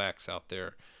nickelbacks out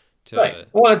there to Right.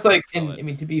 Well, it's like, fill and it. I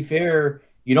mean, to be fair,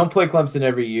 you don't play Clemson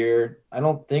every year. I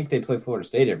don't think they play Florida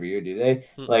State every year, do they?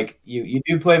 Mm-mm. Like you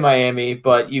do play Miami,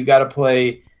 but you got to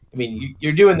play. I mean,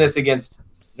 you're doing this against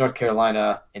North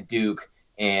Carolina and Duke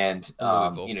and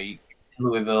Louisville.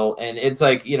 Louisville, and it's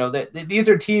like these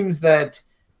are teams that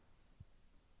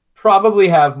probably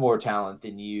have more talent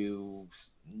than you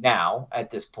now at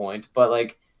this point, but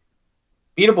like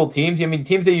beatable teams. I mean,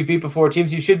 teams that you've beat before,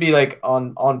 teams you should be like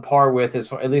on par with,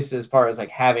 at least as far as like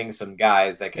having some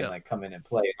guys that can like come in and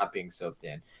play, not being soaked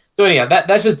in. So anyhow,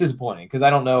 that's just disappointing because I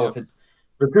don't know if it's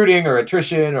recruiting or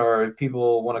attrition or if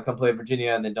people want to come play at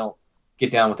Virginia and then don't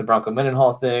get down with the Bronco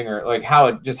Mendenhall thing or like how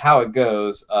it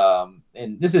goes.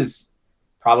 And this is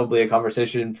probably a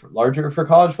conversation larger for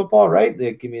college football, right?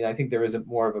 Like, I mean, I think there is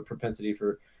more of a propensity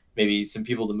for maybe some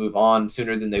people to move on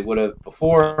sooner than they would have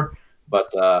before,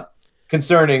 but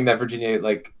concerning that Virginia,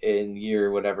 like in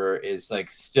year whatever, is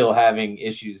like still having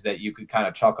issues that you could kind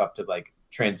of chalk up to like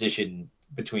transition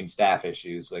between staff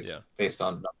issues, like based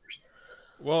on numbers.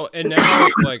 Well, and now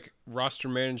like roster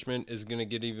management is going to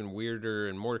get even weirder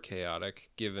and more chaotic,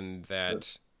 given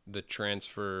that the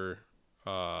transfer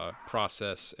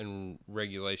process and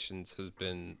regulations has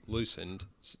been loosened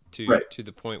to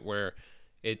the point where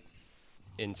it,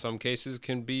 in some cases,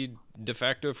 can be de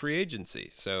facto free agency.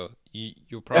 So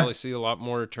you'll probably see a lot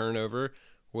more turnover,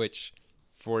 which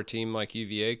for a team like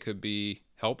UVA could be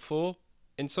helpful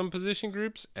in some position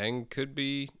groups and could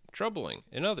be troubling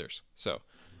in others. So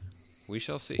we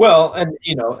shall see. Well, and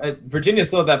Virginia's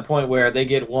still at that point where they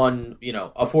get one,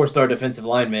 a 4-star defensive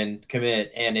lineman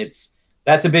commit, and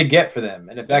that's a big get for them.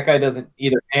 And if that guy doesn't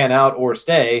either pan out or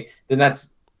stay, then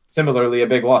that's similarly a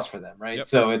big loss for them, right? Yep.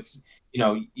 So it's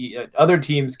other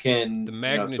teams can the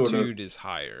magnitude is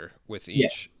higher with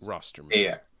each roster move.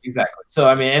 Yeah, exactly. So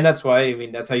I mean, and that's why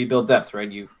that's how you build depth, right?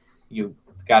 You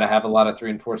got to have a lot of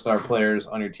 3- and 4-star players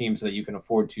on your team so that you can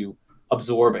afford to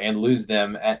absorb and lose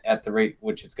them at the rate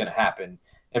which it's going to happen.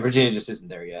 And Virginia just isn't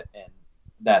there yet, and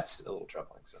that's a little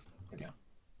troubling. So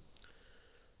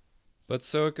but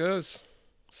so it goes.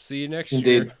 See you next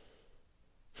Indeed.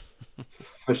 year.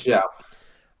 For sure.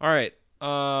 All right.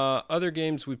 Other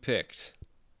games we picked.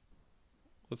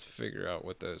 Let's figure out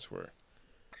what those were.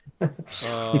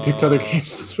 We picked other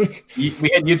games this week.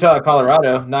 We had Utah,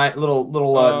 Colorado, 9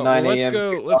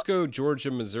 a.m. Let's go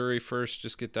Georgia, Missouri first.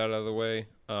 Just get that out of the way.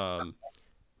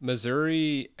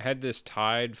 Missouri had this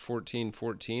tied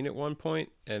 14-14 at one point,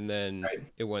 and then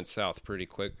it went south pretty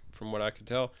quick from what I could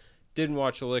tell. Didn't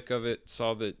watch a lick of it.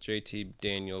 Saw that JT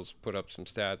Daniels put up some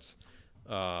stats.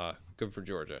 Good for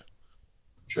Georgia.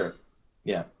 Sure.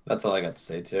 Yeah, that's all I got to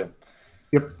say too.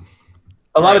 Yep.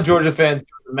 A lot of Georgia fans,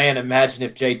 man, imagine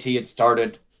if JT had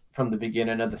started from the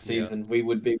beginning of the season. We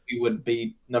would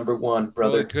be number one,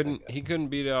 brother. Well, he couldn't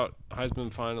beat out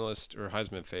Heisman finalist or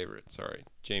Heisman favorite,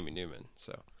 Jamie Newman.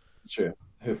 So it's true.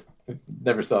 Who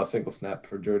never saw a single snap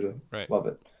for Georgia. Right. Love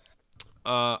it.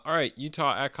 All right,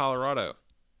 Utah at Colorado.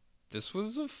 This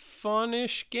was a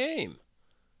fun-ish game.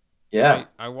 Yeah.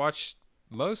 I watched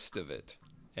most of it,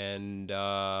 and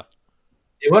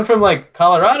it went from like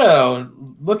Colorado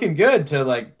looking good to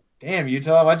like, damn,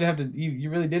 Utah, why'd you have to? You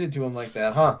really did it to them like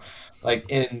that, huh? Like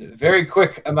in a very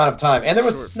quick amount of time, and there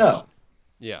was snow.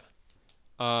 Yeah.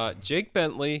 Jake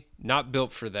Bentley, not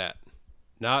built for that.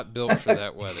 Not built for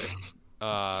that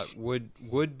weather.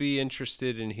 Would be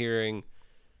interested in hearing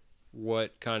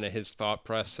what kind of his thought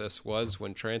process was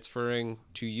when transferring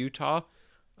to Utah.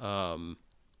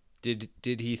 Did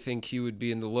he think he would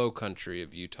be in the low country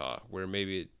of Utah, where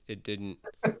maybe it didn't,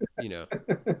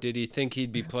 did he think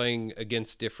he'd be playing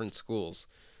against different schools?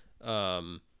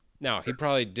 Now, he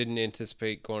probably didn't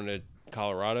anticipate going to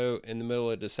Colorado in the middle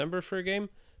of December for a game,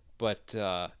 but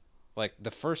like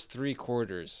the first 3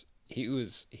 quarters, he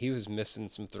was missing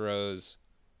some throws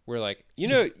where, like,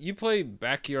 you play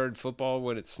backyard football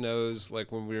when it snows,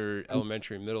 like when we were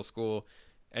elementary and middle school.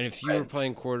 And if you were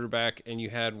playing quarterback and you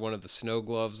had one of the snow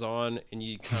gloves on and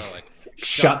you kind of like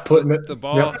shot putting the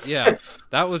ball, yeah,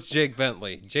 that was Jake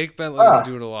Bentley. Jake Bentley was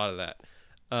doing a lot of that.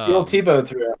 The old Tebow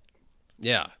threw it.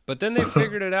 Yeah, but then they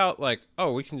figured it out, like,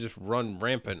 oh, we can just run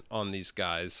rampant on these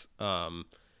guys.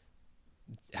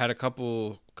 Had a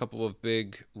couple of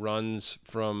big runs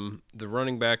from the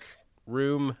running back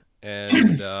room,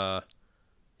 and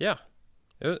yeah.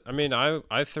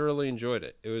 I thoroughly enjoyed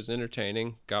it. It was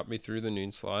entertaining, got me through the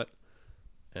noon slot,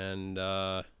 and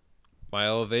My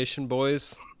Elevation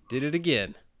boys did it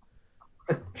again.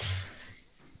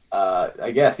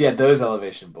 I guess, yeah, those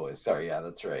Elevation boys. Sorry, yeah,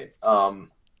 that's right.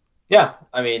 Yeah,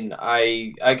 I mean,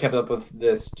 I kept up with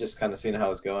this, just kind of seeing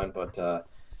how it's going, but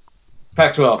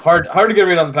Pac-12, hard to get a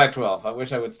read on the Pac-12. I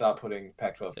wish I would stop putting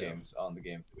Pac-12 games on the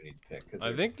games that we need to pick. Because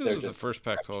I think this was the first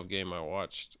Pac-12 game I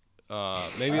watched.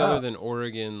 Maybe other than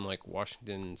Oregon, like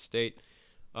Washington State.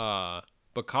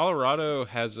 But Colorado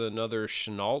has another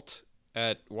Chenault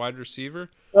at wide receiver.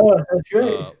 Oh, that's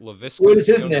right. Lavisca's What is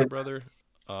his younger name? brother.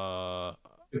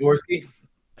 Dvorsky?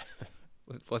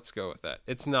 Let's go with that.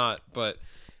 It's not, but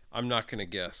I'm not going to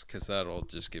guess because that'll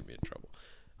just get me in trouble.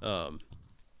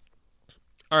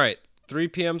 All right, 3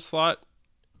 p.m. slot.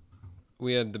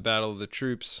 We had the Battle of the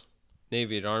Troops,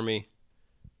 Navy and Army.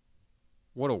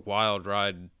 What a wild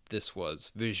ride this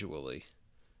was visually.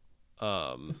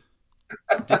 Did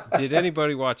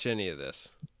anybody watch any of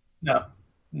this? No,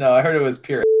 I heard it was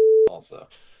pure also.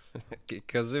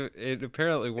 Because it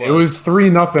apparently was. It was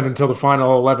 3-0 until the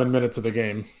final 11 minutes of the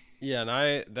game. Yeah,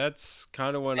 and that's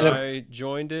kind of when I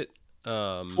joined it.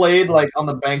 Played like on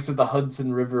the banks of the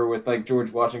Hudson River with like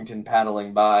George Washington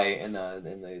paddling by, and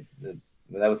that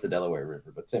was the Delaware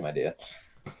River, but same idea.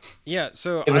 Yeah,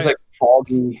 so it was like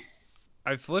foggy.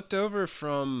 I flipped over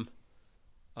from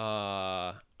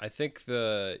I think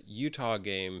the Utah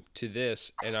game to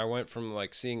this, and I went from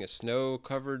like seeing a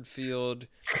snow-covered field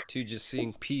to just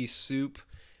seeing pea soup,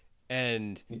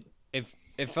 and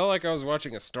it felt like I was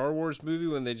watching a Star Wars movie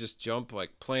when they just jump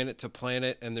like planet to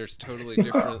planet, and there's totally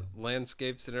different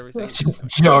landscapes and everything. It's just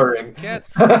jarring. Cats.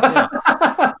 Yeah.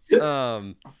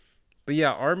 But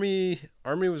yeah, Army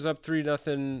was up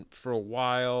 3-0 for a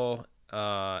while,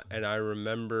 and I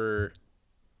remember.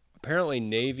 Apparently,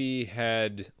 Navy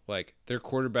had, like, their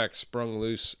quarterback sprung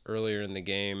loose earlier in the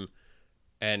game,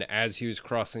 and as he was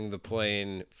crossing the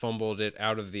plane, fumbled it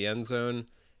out of the end zone.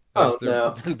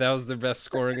 That was their best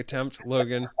scoring attempt.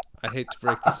 Logan, I hate to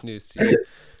break this news to you,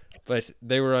 but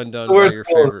they were undone by your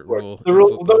favorite rule.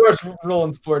 The worst rule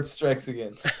in sports strikes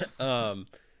again.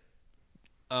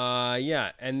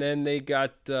 Yeah, and then they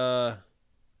got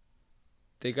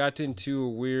into a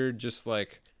weird, just,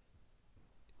 like,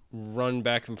 run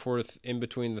back and forth in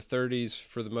between the 30s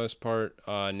for the most part.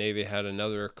 Navy had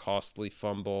another costly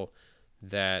fumble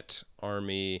that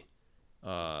Army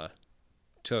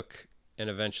took and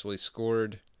eventually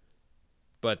scored.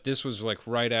 But this was like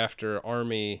right after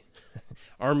Army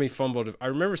fumbled. I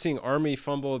remember seeing Army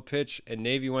fumble a pitch and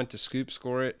Navy went to scoop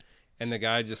score it, and the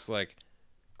guy just like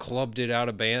clubbed it out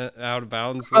of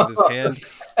bounds with his hand.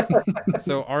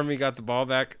 So Army got the ball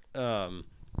back.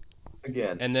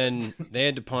 Again. And then they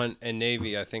had to punt, and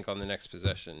Navy, I think, on the next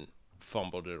possession,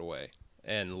 fumbled it away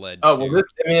and led. This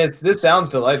sounds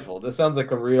delightful. This sounds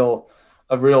like a real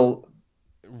early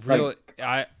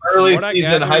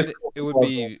season high school. It would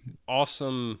be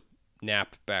awesome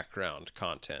nap background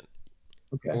content.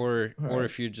 Okay. Or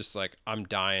if you're just like, I'm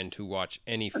dying to watch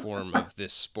any form of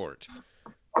this sport,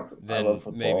 then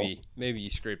maybe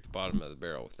you scrape the bottom of the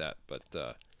barrel with that. But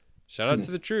shout out to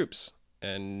the troops,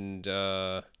 and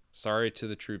sorry to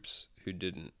the troops who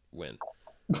didn't win.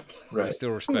 Right. I still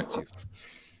respect you.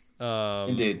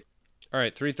 Indeed. All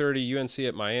right, 3:30 UNC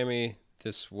at Miami.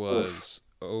 This was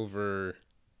over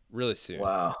really soon.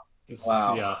 Wow.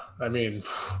 Yeah, I mean,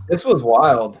 this was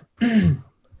wild. I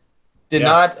think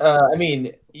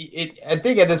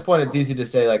at this point it's easy to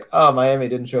say like, oh, Miami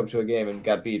didn't show up to a game and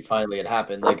got beat. Finally, it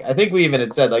happened. Like I think we even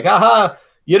had said like, haha.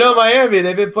 Miami,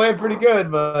 they've been playing pretty good,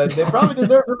 but they probably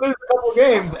deserve to lose a couple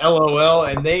games, LOL.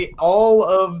 And all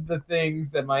of the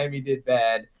things that Miami did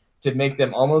bad to make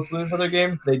them almost lose other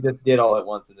games, they just did all at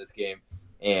once in this game.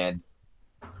 And,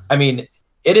 I mean,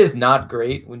 it is not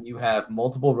great when you have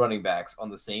multiple running backs on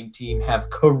the same team have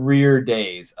career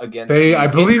days against. I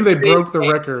believe they broke the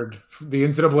record, the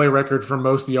NCAA record for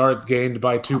most yards gained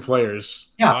by two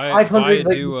players. Yeah, 500 by a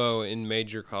duo in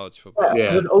major college football.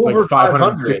 Yeah, it was over like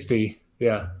 560.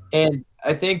 Yeah. And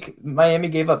I think Miami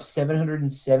gave up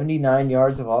 779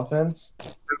 yards of offense.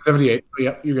 78.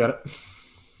 Yeah, you got it.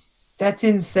 That's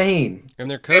insane. And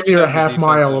their coach a half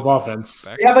mile of offense.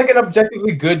 They have like an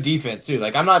objectively good defense too.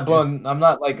 Like I'm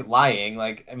not like lying.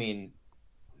 Like I mean,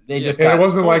 it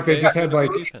wasn't like they just had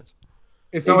like defense.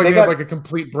 It's not like they had like a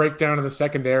complete breakdown in the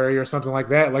secondary or something like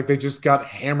that. Like they just got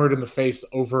hammered in the face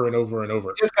over and over and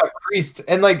over. Just got creased.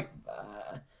 And like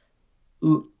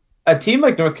a team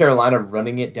like North Carolina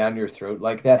running it down your throat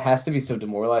like that has to be so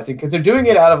demoralizing because they're doing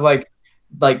it out of like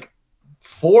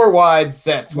 4 wide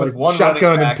sets with Like one shotgun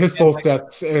running and back pistol like,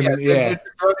 sets, and they're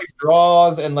just running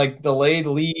draws and like delayed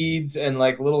leads and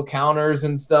like little counters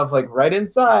and stuff like right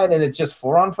inside, and it's just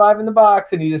 4-on-5 in the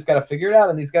box, and you just got to figure it out.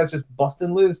 And these guys just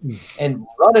busting loose and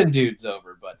running dudes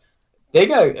over. But they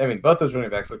got, I mean, both those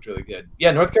running backs looked really good. Yeah,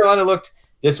 North Carolina looked.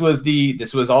 This was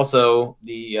also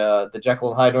the Jekyll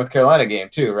and Hyde North Carolina game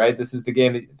too, right? This is the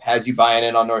game that has you buying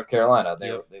in on North Carolina.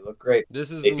 They look great.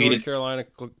 This is the North Carolina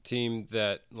team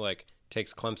that like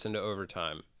takes Clemson to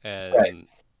overtime, and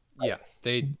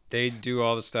they do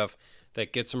all the stuff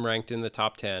that gets them ranked in the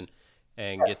top 10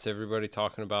 and gets everybody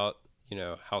talking about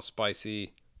how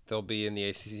spicy they'll be in the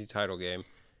ACC title game,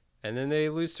 and then they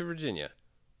lose to Virginia.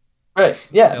 Right.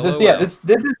 Yeah. This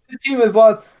team has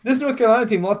lost. This North Carolina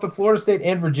team lost to Florida State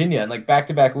and Virginia in like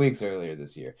back-to-back weeks earlier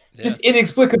this year, just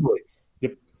inexplicably.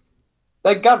 Yep.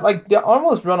 Like they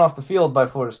almost run off the field by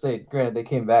Florida State. Granted, they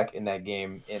came back in that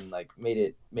game and like made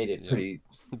it pretty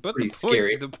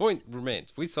scary. The point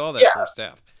remains. We saw that first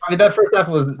half. I mean, that first half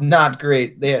was not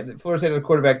great. Florida State had a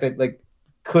quarterback that like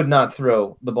could not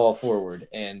throw the ball forward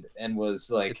and was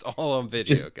like, it's all on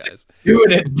video, guys, doing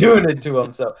it to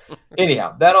him. So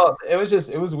anyhow, it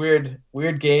was weird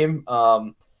game.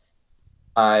 I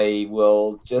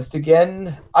will just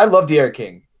I love D'Eriq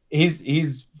King.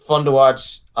 He's fun to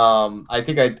watch. I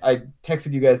think I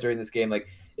texted you guys during this game, like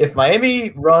if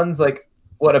Miami runs like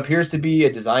what appears to be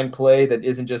a design play that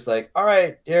isn't just like, all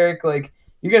right, D'Eriq, like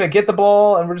you're going to get the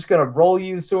ball and we're just going to roll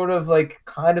you sort of like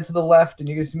kind of to the left and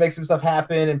you can just make some stuff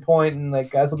happen and point and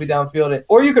like guys will be downfield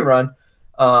or you could run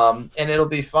and it'll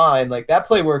be fine. Like that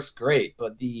play works great,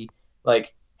 but the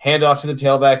like handoff to the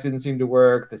tailback didn't seem to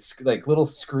work. The like little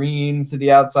screens to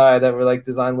the outside that were like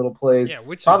designed little plays. Yeah,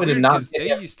 which probably did not.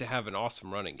 They used to have an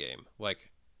awesome running game like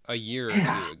a year or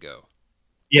two ago.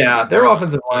 Yeah, their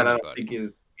offensive line I don't think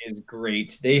is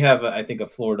great. They have I think a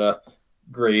Florida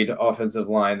grade offensive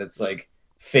line that's like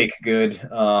fake good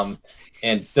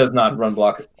and does not run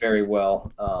block very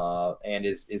well and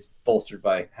is bolstered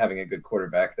by having a good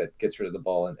quarterback that gets rid of the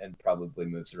ball and probably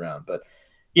moves around. But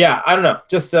yeah, I don't know,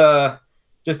 just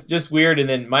weird. And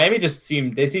then Miami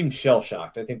seemed shell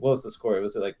shocked. I think what was the score? It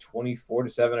was like 24-7 or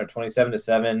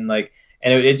 27-7. Like,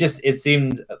 and it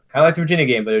seemed kind of like the Virginia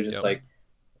game, but it was just like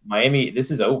Miami, this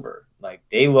is over. Like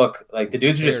they look like the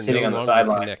dudes are just sitting on the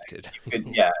sideline. It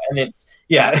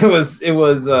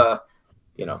was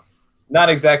not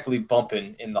exactly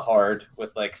bumping in the hard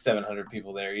with like 700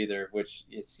 people there either, which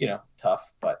is,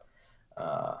 tough. But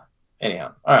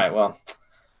anyhow, all right, well,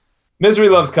 misery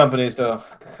loves company, so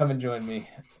come and join me,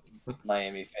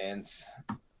 Miami fans,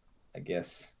 I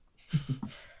guess.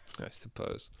 I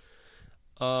suppose.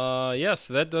 So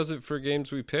that does it for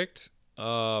games we picked.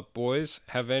 Boys,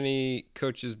 have any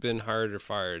coaches been hired or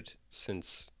fired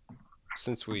since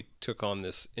we took on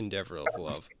this endeavor of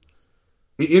love?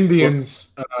 The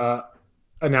Indians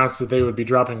announced that they would be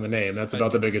dropping the name. That's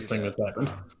about the biggest thing that's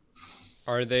happened.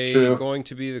 Are they going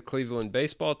to be the Cleveland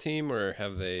baseball team, or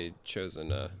have they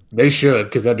chosen a... They should,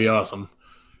 because that'd be awesome.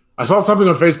 I saw something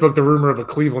on Facebook, the rumor of a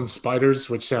Cleveland Spiders,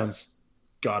 which sounds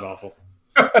god-awful.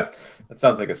 That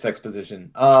sounds like a sex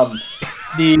position. The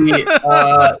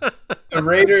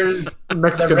Raiders...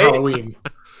 Mexican Halloween.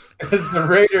 The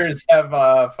Raiders have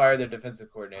fired their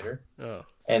defensive coordinator. Oh.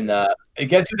 And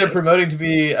guess who they're promoting to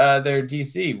be their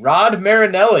DC? Rod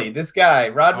Marinelli. This guy,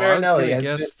 Rod Marinelli. I was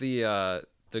going to guess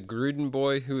the Gruden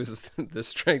boy who is the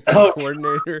strength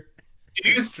coordinator.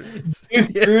 Deuce Gruden? Deuce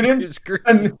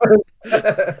Gruden.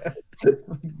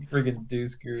 Friggin'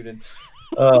 Deuce Gruden.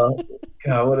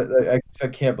 God, I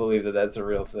can't believe that's a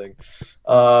real thing.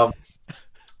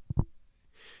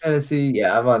 Tennessee,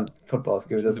 I'm on Football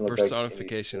School. It doesn't look like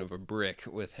personification of a brick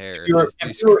with hair.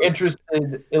 If you were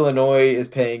interested, Illinois is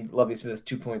paying Lovie Smith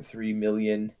 $2.3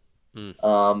 million.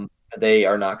 They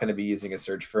are not going to be using a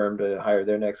search firm to hire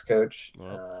their next coach.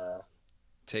 Well,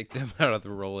 take them out of the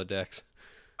Rolodex.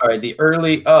 All right, the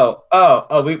early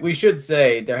we should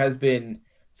say there has been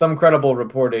some credible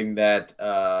reporting that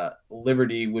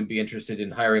Liberty would be interested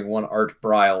in hiring one Art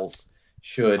Briles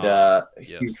should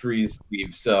Hugh Freeze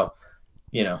leave. So,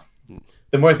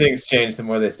 the more things change, the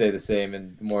more they stay the same,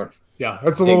 and the more. Yeah,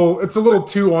 it's a little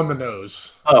too on the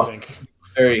nose. I think.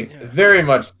 Very, very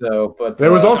much so. But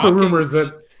there was also rumors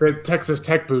that Texas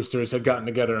Tech boosters had gotten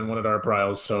together and wanted Art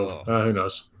Briles. So who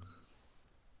knows?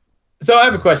 So I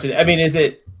have a question. I mean, is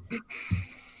it?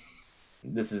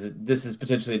 This is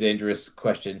potentially a dangerous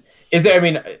question. Is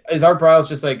Art Briles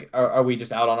just like? Are we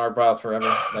just out on Art Briles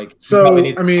forever? Like, so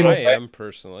I am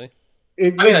personally.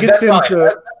 It gets into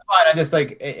that's fine. I just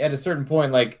like at a certain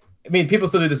point, like people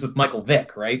still do this with Michael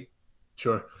Vick, right?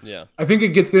 Sure. Yeah. I think it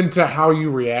gets into how you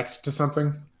react to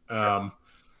something.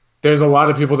 There's a lot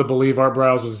of people that believe Art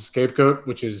Briles was a scapegoat,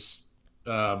 which is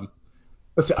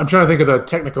let's see, I'm trying to think of the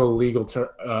technical legal term.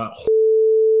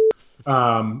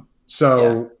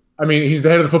 I mean, he's the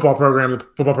head of the football program. The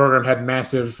football program had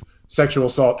massive sexual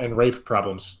assault and rape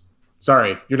problems.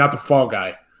 Sorry, you're not the fall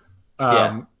guy.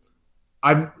 I'm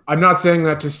not saying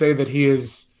that to say that he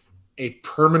is a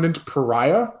permanent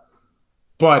pariah,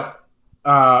 but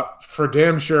for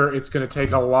damn sure it's going to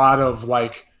take a lot of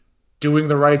like doing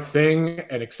the right thing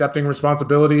and accepting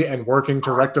responsibility and working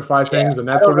to rectify things and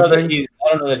that sort of thing. I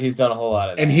don't know that he's done a whole lot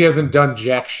of that. And he hasn't done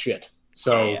jack shit.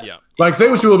 So, Yeah. like, say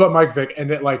what you will about Mike Vick, and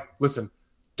that, like, listen,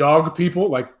 dog people,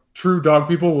 like true dog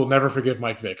people, will never forgive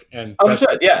Mike Vick. And I'm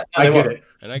sure, yeah, I get it.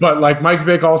 And But like Mike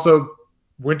Vick also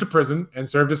went to prison and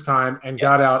served his time and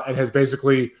got out and has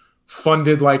basically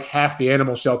funded like half the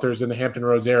animal shelters in the Hampton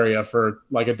Roads area for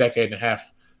like a decade and a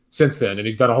half since then. And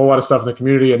he's done a whole lot of stuff in the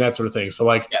community and that sort of thing. So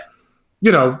like,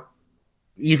 you know,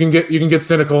 you can get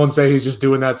cynical and say he's just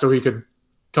doing that so he could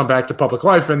come back to public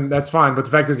life, and that's fine. But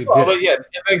the fact is he did. But yeah, it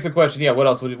begs the question. Yeah, what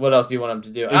else do you want him to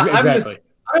do? Exactly.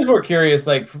 I'm just more curious,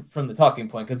 like from the talking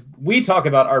point, because we talk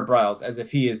about Art Briles as if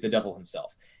he is the devil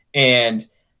himself, and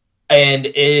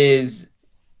is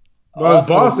his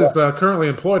boss is currently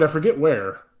employed. I forget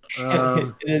where.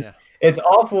 It's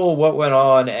awful what went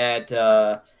on at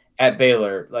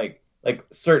Baylor, like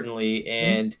certainly,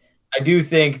 and I do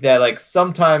think that like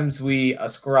sometimes we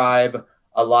ascribe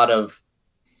a lot of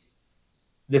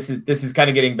this is kind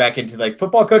of getting back into like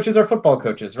football coaches are football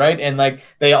coaches, right? And like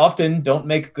they often don't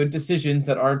make good decisions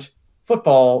that aren't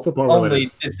football only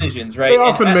decisions, right? They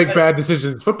often make bad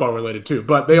decisions football related too,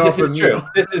 but this is true.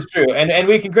 This is true. And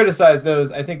we can criticize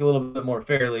those, I think, a little bit more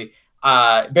fairly.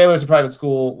 Baylor's a private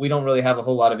school. We don't really have a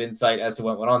whole lot of insight as to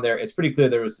what went on there. It's pretty clear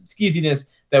there was some skeeziness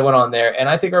that went on there. And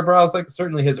I think Art Briles like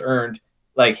certainly has earned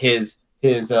like his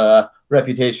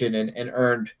reputation and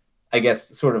earned, I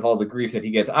guess, sort of all the grief that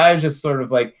he gets. I was just sort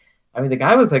of like, I mean, the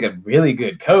guy was like a really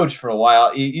good coach for a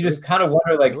while. You just kind of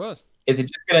wonder, like, is it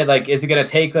gonna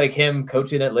take like him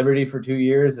coaching at Liberty for 2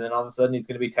 years and then all of a sudden he's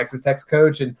gonna be Texas Tech's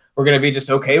coach and we're gonna be just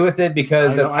okay with it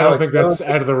because I don't think that's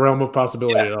out of the realm of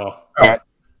possibility at all. All right.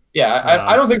 Yeah,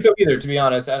 I don't think so either, to be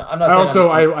honest. I'm not.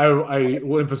 I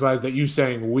will emphasize that you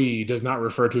saying "we" does not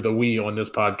refer to the "we" on this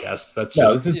podcast. That's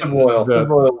just this is the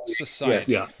royal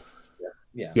society.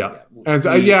 Yeah. And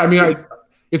so, I mean,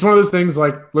 it's one of those things.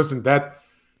 Like, listen, that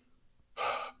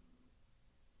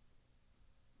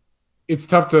it's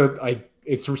tough to.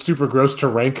 It's super gross to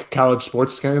rank college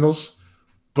sports scandals,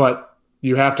 but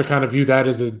you have to kind of view that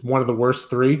as one of the worst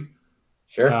three.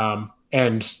 Sure.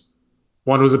 And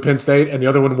one was at Penn State, and the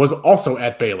other one was also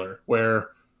at Baylor,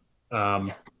 where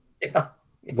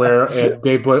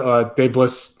Dave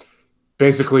Bliss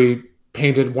basically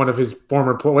painted one of his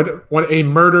a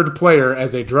murdered player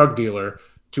as a drug dealer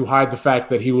to hide the fact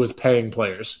that he was paying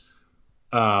players.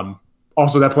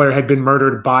 Also, that player had been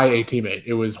murdered by a teammate.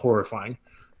 It was horrifying.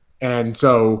 And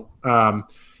so, I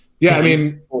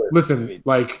mean, listen,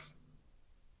 like,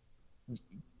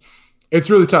 it's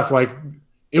really tough. Like,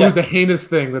 it was a heinous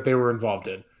thing that they were involved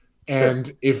in.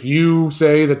 And if you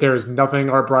say that there is nothing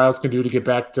Art Briles can do to get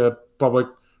back to public,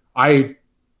 I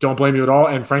don't blame you at all.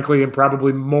 And frankly, I'm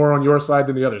probably more on your side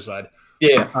than the other side.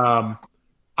 Yeah.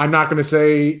 I'm not going to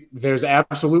say there's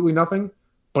absolutely nothing,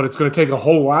 but it's going to take a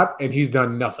whole lot, and he's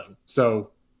done nothing.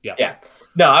 So, yeah. Yeah.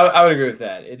 No, I would agree with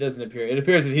that. It doesn't appear. It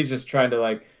appears that he's just trying to,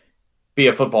 like, be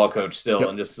a football coach still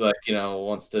and just, like,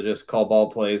 wants to just call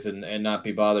ball plays and not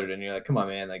be bothered. And you're like, come on,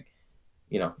 man. Like,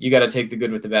 you got to take the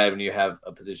good with the bad when you have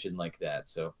a position like that.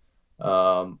 So,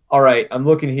 all right, I'm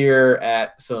looking here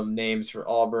at some names for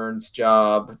Auburn's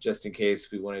job, just in case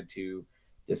we wanted to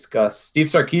discuss. Steve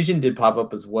Sarkisian did pop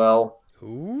up as well.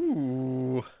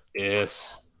 Ooh,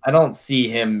 yes. I don't see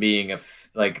him being a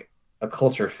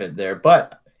culture fit there,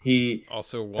 but he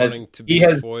also wanting to be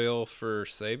foil for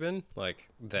Saban like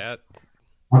that.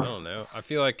 I don't know. I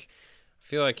feel like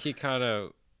he kind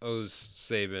of owes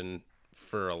Saban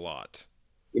for a lot.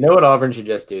 You know what Auburn should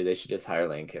just do? They should just hire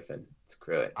Lane Kiffin.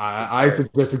 Screw it. I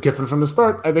suggested Kiffin from the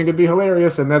start. I think it'd be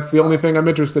hilarious, and that's the only thing I'm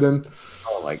interested in.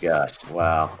 Oh, my gosh.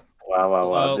 Wow.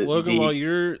 Logan, while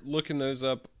you're looking those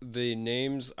up, the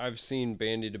names I've seen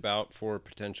bandied about for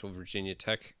potential Virginia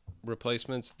Tech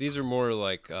replacements, these are more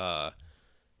like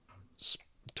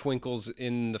twinkles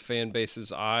in the fan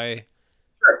base's eye.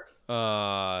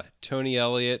 Sure. Tony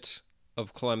Elliott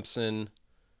of Clemson.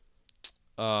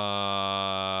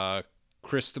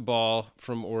 Cristobal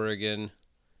from Oregon.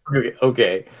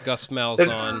 Okay. Gus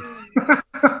Malzahn.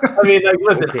 I mean, like,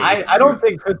 listen, okay. I don't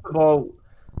think Cristobal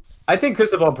I think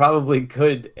Cristobal probably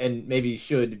could and maybe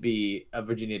should be a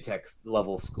Virginia Tech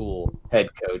level school head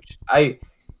coach. He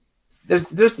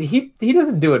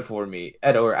doesn't do it for me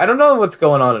at Oregon. I don't know what's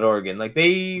going on at Oregon. Like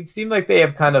they seem like they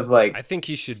have kind of like I think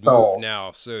he should stalled. move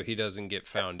now so he doesn't get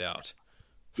found out.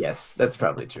 Yes, that's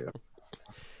probably true.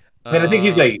 I mean, I think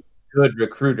he's like a good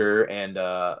recruiter and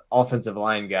offensive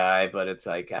line guy, but it's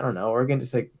like I don't know. Oregon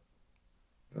just like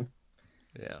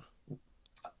yeah.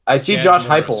 I see Chad Josh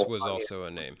Morris Heupel was also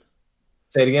a name.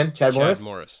 Say it again, Chad Chad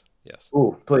Morris. Yes.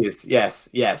 Ooh, please, yes.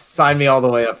 Sign me all the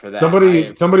way up for that.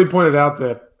 Somebody pointed out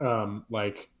that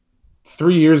like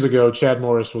 3 years ago, Chad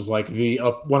Morris was like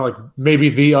maybe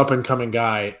the up and coming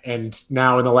guy, and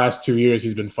now in the last 2 years,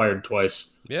 he's been fired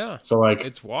twice. Yeah. So like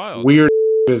it's wild, weird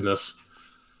business.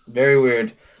 Very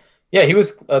weird. Yeah, he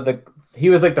was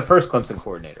like the first Clemson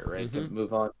coordinator, right? Mm-hmm. To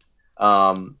move on.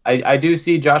 I do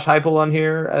see Josh Heupel on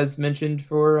here as mentioned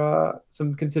for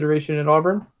some consideration at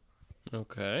Auburn.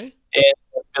 Okay. And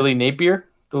Billy Napier,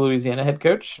 the Louisiana head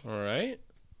coach. All right.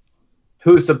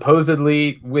 Who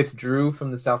supposedly withdrew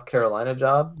from the South Carolina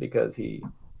job because he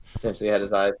potentially had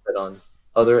his eyes set on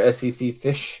other SEC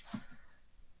fish.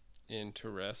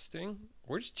 Interesting.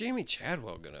 Where's Jamie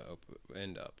Chadwell going to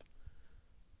end up?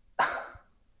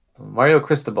 Mario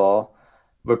Cristobal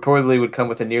reportedly would come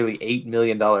with a nearly $8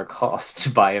 million cost to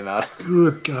buy him out.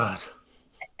 Good God.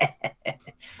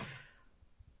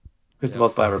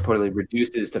 Cristobal's buy reportedly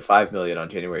reduces to $5 million on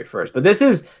January 1st. But this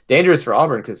is dangerous for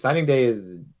Auburn because signing day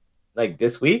is like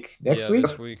this week, next week.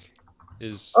 This week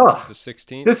is the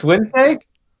 16th. This Wednesday?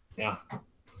 Yeah.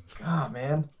 Oh,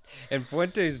 man. And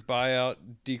Fuente's buyout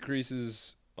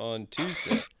decreases on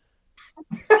Tuesday.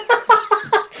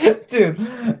 Dude,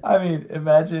 I mean,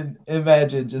 imagine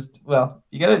just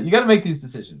you gotta make these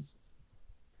decisions.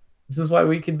 This is why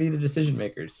we can be the decision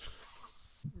makers.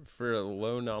 For a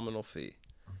low nominal fee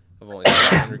of only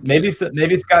 $500K.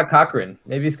 maybe Scott Cochran.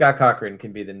 Maybe Scott Cochran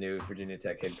can be the new Virginia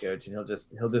Tech head coach, and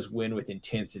he'll just win with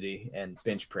intensity and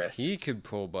bench press. He could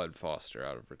pull Bud Foster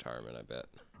out of retirement, I bet.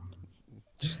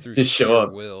 Just through Just show sheer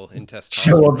up. will and testosterone.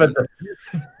 Show up at the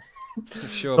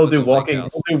He'll do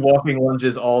walking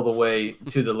lunges all the way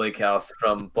to the lake house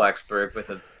from Blacksburg with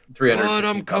a 300. Bud,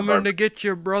 I'm coming to get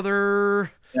you,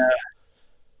 brother. Yeah.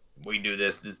 We do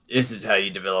this. This is how you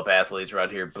develop athletes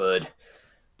right here, bud.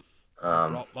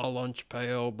 Brought my lunch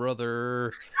pail,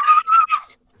 brother.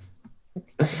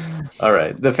 All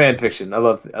right, the fan fiction. I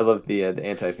love the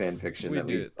anti-fan fiction that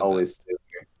we always do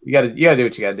here. You gotta do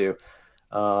what you gotta do.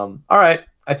 All right,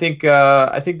 I think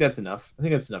that's enough. I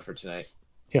think that's enough for tonight.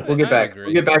 Yeah, we'll get back.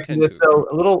 We'll get back to this. So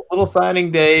a little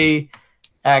signing day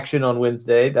action on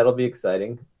Wednesday. That'll be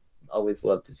exciting. Always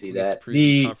love to see that.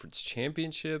 The conference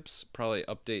championships, probably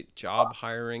update job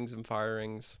hirings and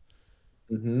firings.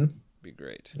 Mm-hmm. Be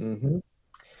great. Mm-hmm.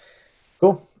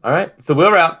 Cool. All right. So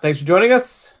Wheel Route, thanks for joining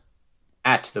us.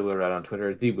 At The Wheel Route on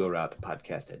Twitter, The Wheel Route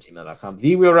podcast at gmail.com,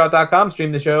 TheWheelRoute.com.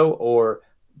 Stream the show or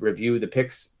review the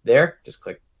picks there. Just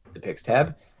click the picks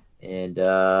tab. And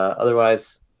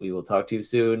otherwise, we will talk to you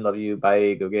soon. Love you.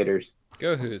 Bye. Go Gators.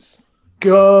 Go Hoos.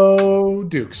 Go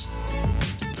Dukes.